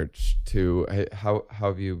research to how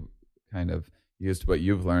have you kind of used what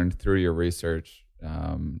you've learned through your research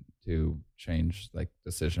to change like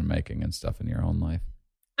decision making and stuff in your own life?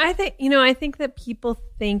 I think that people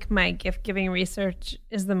think my gift giving research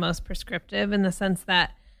is the most prescriptive in the sense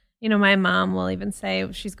that, my mom will even say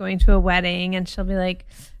she's going to a wedding and she'll be like,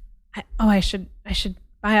 I should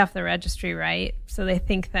buy off the registry, right? So they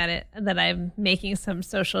think that I'm making some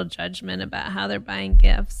social judgment about how they're buying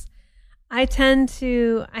gifts. I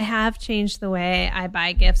have changed the way I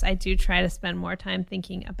buy gifts. I do try to spend more time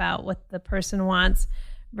thinking about what the person wants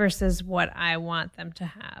versus what I want them to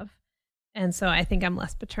have. And so I think I'm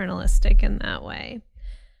less paternalistic in that way.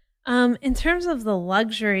 In terms of the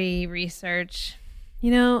luxury research,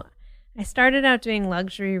 I started out doing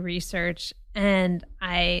luxury research and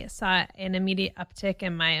I saw an immediate uptick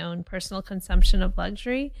in my own personal consumption of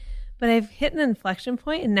luxury, but I've hit an inflection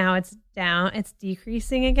point and now it's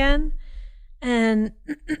decreasing again. And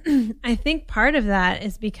I think part of that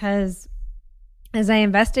is because as I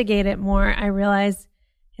investigate it more, I realize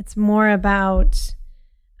it's more about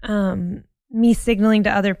me signaling to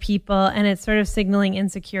other people, and it's sort of signaling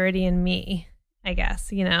insecurity in me, I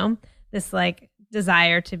guess, you know, this like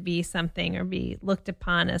desire to be something or be looked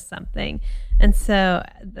upon as something. And so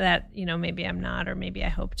that, you know, maybe I'm not, or maybe I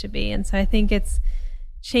hope to be. And so I think it's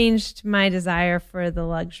changed my desire for the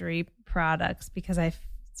luxury products because I'm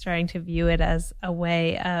starting to view it as a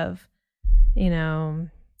way of, you know,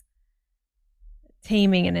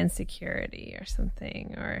 taming an insecurity or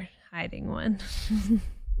something, or hiding one.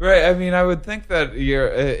 Right. I mean, I would think that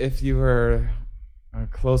if you were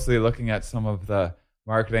closely looking at some of the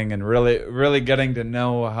marketing and really getting to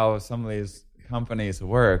know how some of these companies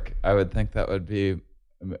work, I would think that would be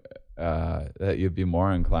that you'd be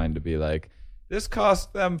more inclined to be like, this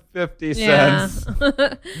cost them 50 cents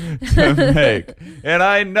to make. And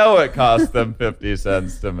I know it cost them 50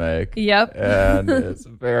 cents to make. Yep. And it's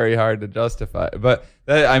very hard to justify. But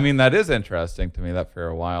that is interesting to me that for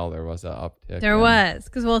a while there was an uptick. There was.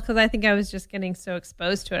 Because I think I was just getting so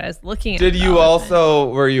exposed to it. I was looking at it.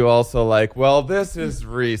 Were you also like, well, this is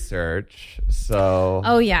research, so.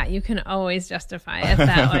 Oh, yeah. You can always justify it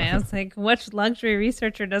that way. I was like, which luxury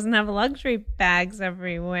researcher doesn't have luxury bags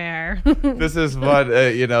everywhere? This is what,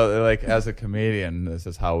 like as a comedian, this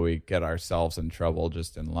is how we get ourselves in trouble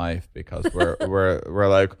just in life, because we're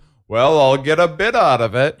like, well, I'll get a bit out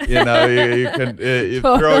of it. You know, you can totally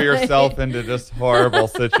throw yourself into just horrible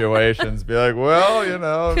situations. Be like, well, you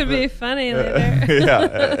know. Could be funny later. Yeah.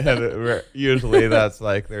 And usually that's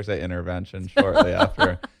like there's an intervention shortly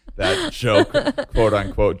after that joke, quote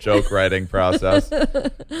unquote, joke writing process.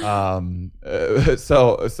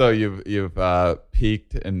 So you've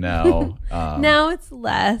peaked, and now. Now it's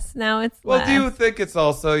less. Well, do you think it's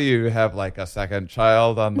also you have like a second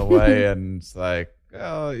child on the way, and it's like,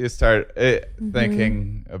 well, you start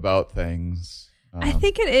thinking about things. I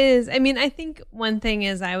think it is. I mean, I think one thing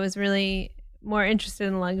is I was really more interested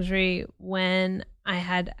in luxury when I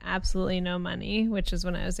had absolutely no money, which is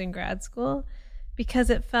when I was in grad school, because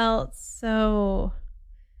it felt so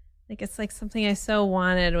like it's like something I so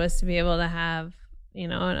wanted was to be able to have, you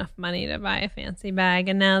know, enough money to buy a fancy bag.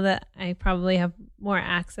 And now that I probably have more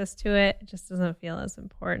access to it, it just doesn't feel as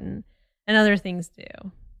important. And other things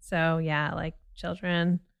do. So yeah, like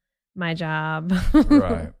children, my job,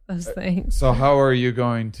 right? Those things. So how are you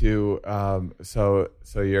going to? So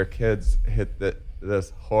your kids hit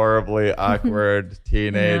this horribly awkward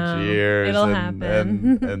teenage years, it'll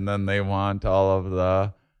happen. and then they want all of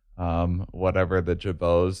the whatever the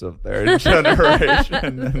jabots of their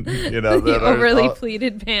generation, and, you know, the overly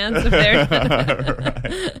pleated pants of their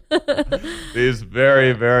generation. Right. These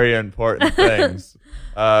very, very important things.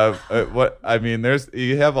 You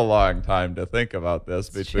have a long time to think about this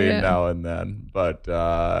between now and then, but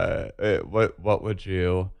what would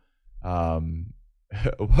you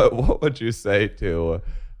what would you say to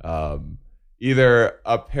either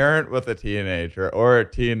a parent with a teenager or a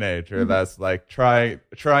teenager that's like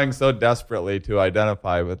trying so desperately to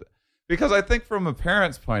identify with it? Because I think from a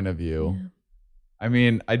parent's point of view, I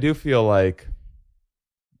mean, I do feel like,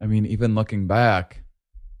 I mean, even looking back,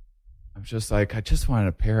 I'm just like, I just wanted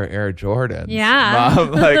a pair of Air Jordans. Yeah.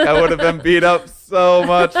 Mom, like, I would have been beat up so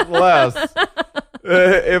much less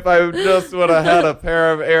if I just would have had a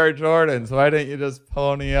pair of Air Jordans. Why didn't you just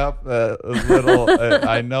pony up a little,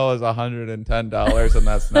 I know it's $110, and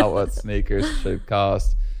that's not what sneakers should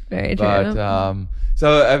cost. Very true. But,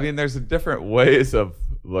 so, I mean, there's different ways of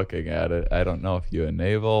looking at it. I don't know if you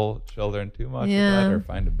enable children too much with that or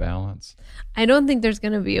find a balance. I don't think there's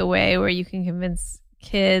going to be a way where you can convince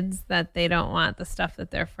kids that they don't want the stuff that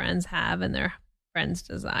their friends have and their friends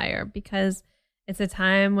desire, because it's a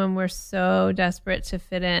time when we're so desperate to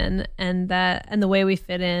fit in, and the way we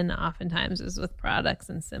fit in oftentimes is with products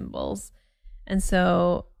and symbols. And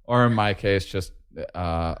so, or in my case, just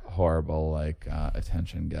horrible like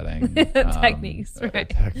attention getting techniques, right?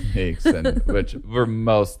 Techniques, and which were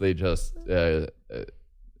mostly just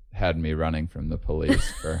had me running from the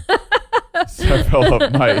police for several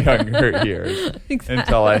of my younger years,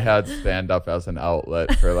 until I had stand up as an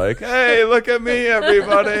outlet for like, hey, look at me,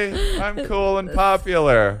 everybody, I'm cool and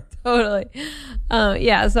popular. Totally.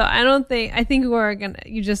 So I think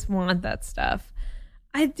you just want that stuff.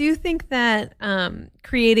 I do think that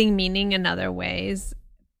creating meaning in other ways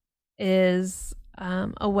is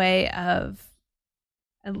a way of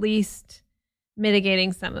at least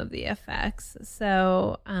mitigating some of the effects.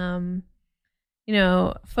 So,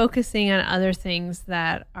 focusing on other things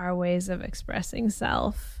that are ways of expressing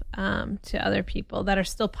self to other people that are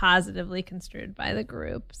still positively construed by the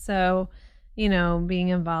group. So, being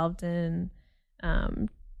involved in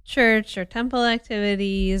church or temple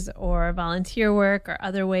activities or volunteer work or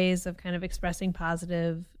other ways of kind of expressing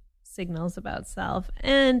positive signals about self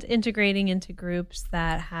and integrating into groups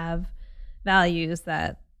that have values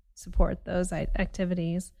that support those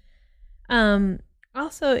activities.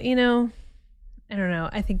 Also, I don't know.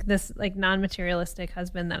 I think this like non-materialistic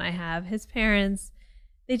husband that I have, his parents,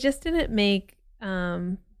 they just didn't make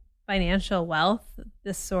financial wealth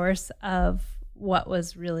the source of what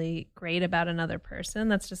was really great about another person.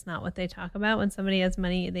 That's just not what they talk about. When somebody has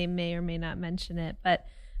money, they may or may not mention it. But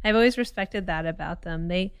I've always respected that about them.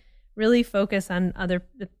 They really focus on the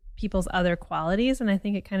people's other qualities, and I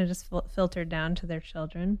think it kind of just filtered down to their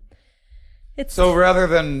children. So rather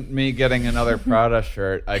than me getting another Prada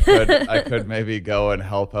shirt, I could maybe go and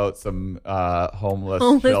help out some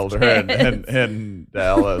homeless children in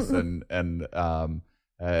Dallas and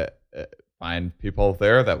find people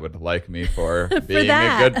there that would like me for being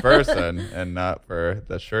a good person and not for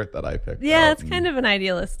the shirt that I picked. Yeah, it's kind of an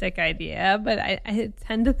idealistic idea, but I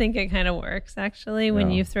tend to think it kind of works actually.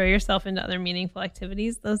 When you throw yourself into other meaningful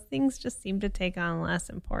activities, those things just seem to take on less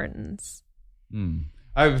importance.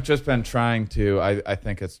 I've just been trying to, I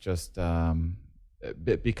think it's just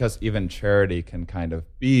because even charity can kind of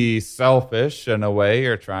be selfish in a way.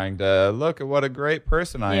 You're trying to look at what a great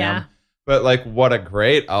person I am. But like, what a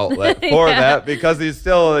great outlet for that, because you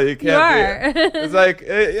can't be. It's like,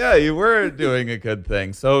 you were doing a good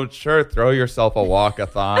thing. So sure, throw yourself a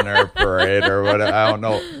walkathon or a parade or whatever. I don't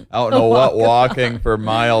know what walking for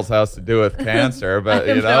miles has to do with cancer, but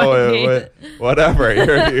whatever.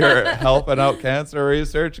 You're helping out cancer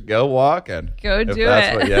research. Go walking. Go do it. If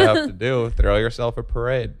that's what you have to do, throw yourself a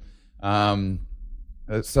parade.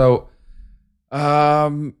 So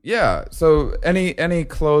any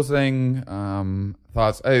closing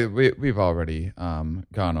thoughts? We've already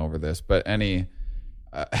gone over this, but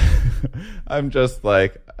I'm just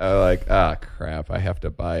like crap, I have to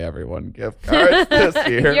buy everyone gift cards this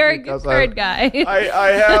year. You're a gift card guy.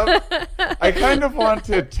 I kind of want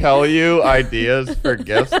to tell you ideas for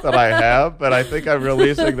gifts that I have, but I think I'm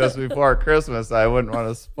releasing this before Christmas. I wouldn't want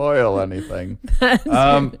to spoil anything.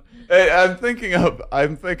 I'm thinking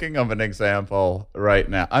of an example right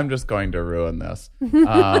now. I'm just going to ruin this,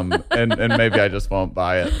 and maybe I just won't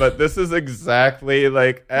buy it. But this is exactly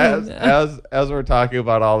like as we're talking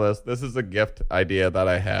about all this. This is a gift idea that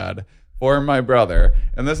I had for my brother,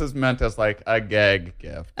 and this is meant as like a gag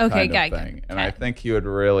gift kind of thing. And I think he would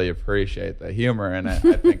really appreciate the humor in it.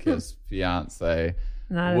 I think his fiance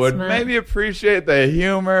would maybe appreciate the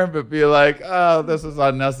humor, but be like, "Oh, this is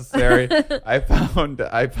unnecessary." I found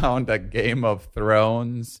a Game of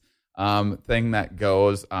Thrones thing that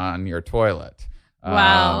goes on your toilet.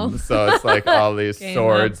 Wow! So it's like all these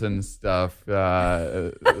swords and stuff like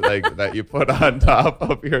that you put on top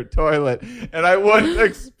of your toilet, and I wouldn't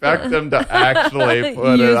expect them to actually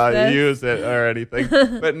use it or anything.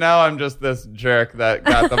 But now I'm just this jerk that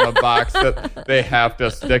got them a box that they have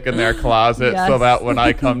to stick in their closet so that when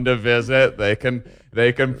I come to visit, they can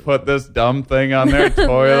put this dumb thing on their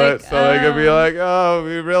toilet, so they can be like, "Oh,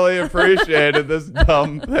 we really appreciated this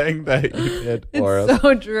dumb thing that you did for us." It's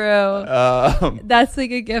so true. That's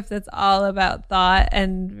like a gift that's all about thought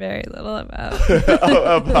and very little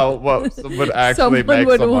about what would actually make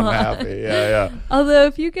someone happy. Yeah. Although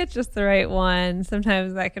if you get just the right one,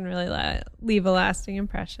 sometimes that can really leave a lasting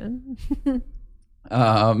impression.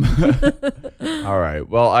 All right.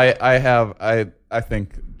 Well, I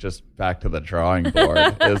think just back to the drawing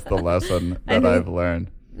board is the lesson that I've learned.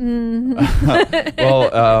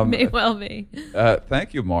 Well, may well be.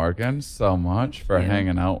 Thank you, Morgan, so much for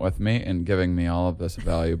hanging out with me and giving me all of this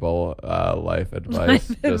valuable life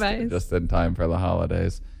advice just in time for the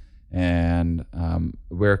holidays. And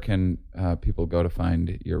where can people go to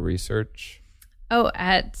find your research?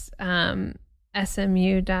 At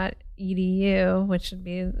smu.edu, which would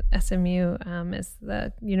be SMU is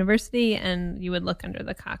the university, and you would look under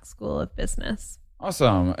the Cox School of Business.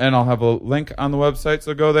 Awesome. And I'll have a link on the website,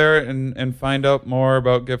 so go there and find out more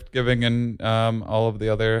about gift giving and all of the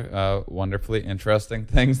other wonderfully interesting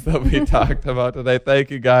things that we talked about today.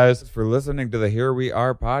 Thank you guys for listening to the Here We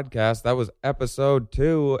Are podcast. That was episode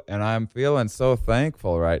 2, and I'm feeling so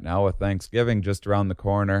thankful right now with Thanksgiving just around the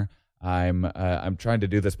corner. I'm trying to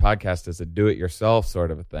do this podcast as a do-it-yourself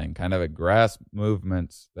sort of a thing, kind of a grass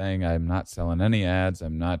movements thing. I'm not selling any ads.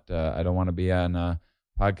 I'm not. I don't want to be on a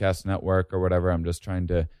podcast network or whatever. I'm just trying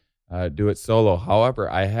to do it solo. However,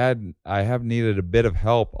 I have needed a bit of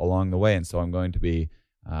help along the way, and so I'm going to be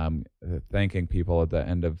thanking people at the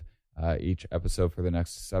end of each episode for the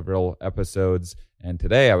next several episodes. And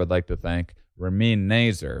today, I would like to thank Ramin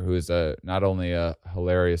Nazer, who is not only a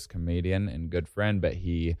hilarious comedian and good friend, but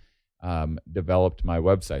he developed my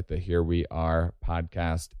website, the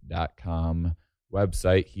HereWeArePodcast.com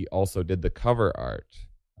website. He also did the cover art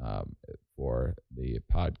for the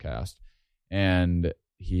podcast. And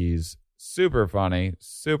he's super funny,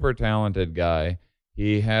 super talented guy.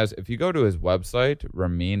 He has, if you go to his website,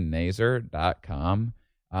 RaminNazer.com,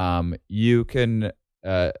 you can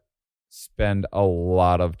spend a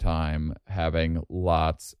lot of time having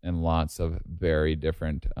lots and lots of very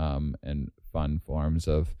different and fun forms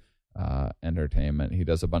of entertainment. He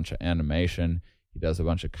does a bunch of animation. He does a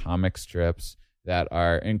bunch of comic strips that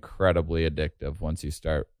are incredibly addictive. Once you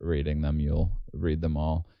start reading them, you'll read them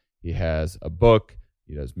all. He has a book.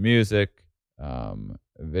 He does music,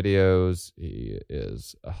 videos. He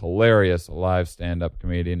is a hilarious live stand-up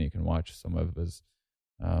comedian. You can watch some of his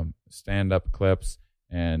stand-up clips,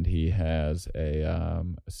 and he has a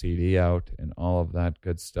CD out and all of that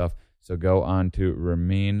good stuff. So go on to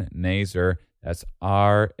Ramin Nazer. That's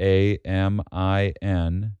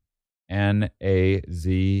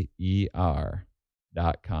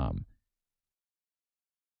RaminNazer.com.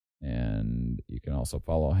 And you can also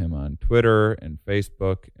follow him on Twitter and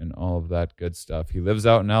Facebook and all of that good stuff. He lives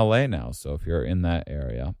out in LA now, so if you're in that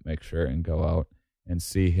area, make sure and go out and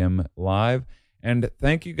see him live. And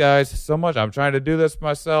thank you guys so much. I'm trying to do this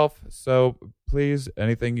myself, so please,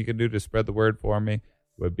 anything you can do to spread the word for me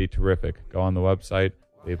would be terrific. Go on the website,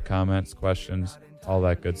 leave comments, questions, all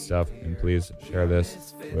that good stuff, and please share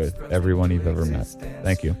this with everyone you've ever met.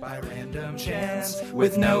 Thank you. By random chance,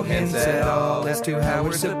 with no hints at all as to how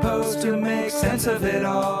we're supposed to make sense of it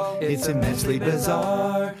all. It's immensely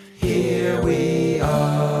bizarre. Here we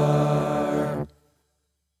are.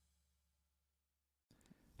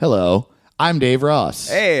 Hello, I'm Dave Ross.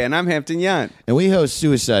 Hey, and I'm Hampton Yount. And we host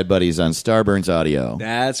Suicide Buddies on Starburns Audio.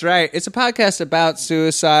 That's right. It's a podcast about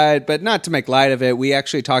suicide, but not to make light of it. We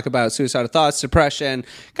actually talk about suicidal thoughts, depression,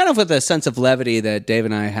 kind of with a sense of levity that Dave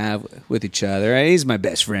and I have with each other. And he's my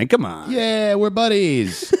best friend. Come on. Yeah, we're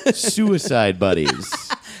buddies. Suicide Buddies.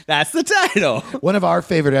 That's the title. One of our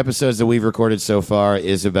favorite episodes that we've recorded so far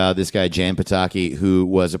is about this guy, Jan Potocki, who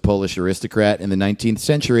was a Polish aristocrat in the 19th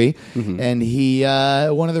century. Mm-hmm. And he,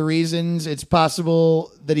 one of the reasons it's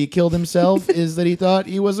possible that he killed himself is that he thought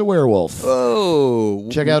he was a werewolf. Oh.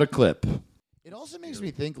 Check out a clip. It also makes me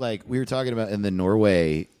think, like, we were talking about in the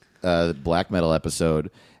Norway black metal episode,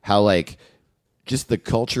 how, like, just the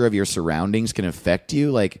culture of your surroundings can affect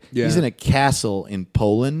you. Like, he's in a castle in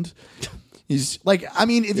Poland. He's like, I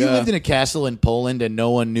mean, if you lived in a castle in Poland and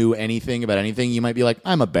no one knew anything about anything, you might be like,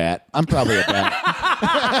 I'm a bat. I'm probably a bat.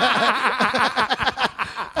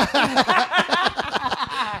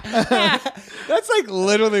 That's like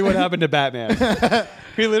literally what happened to Batman.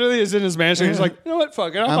 He literally is in his mansion. He's like, you know what?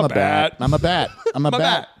 Fuck it. I'm a bat. I'm a bat. I'm a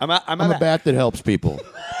bat. I'm a bat that helps people.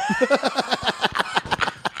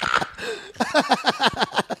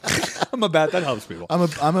 I'm a bat that helps people. I'm a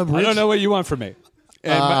I don't know what you want from me.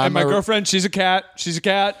 And my girlfriend, she's a cat. She's a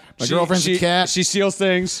cat. My girlfriend's a cat. She steals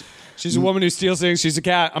things. She's a woman who steals things. She's a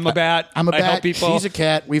cat. I'm a bat. I'm a bat. I help people. She's a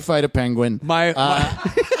cat. We fight a penguin. My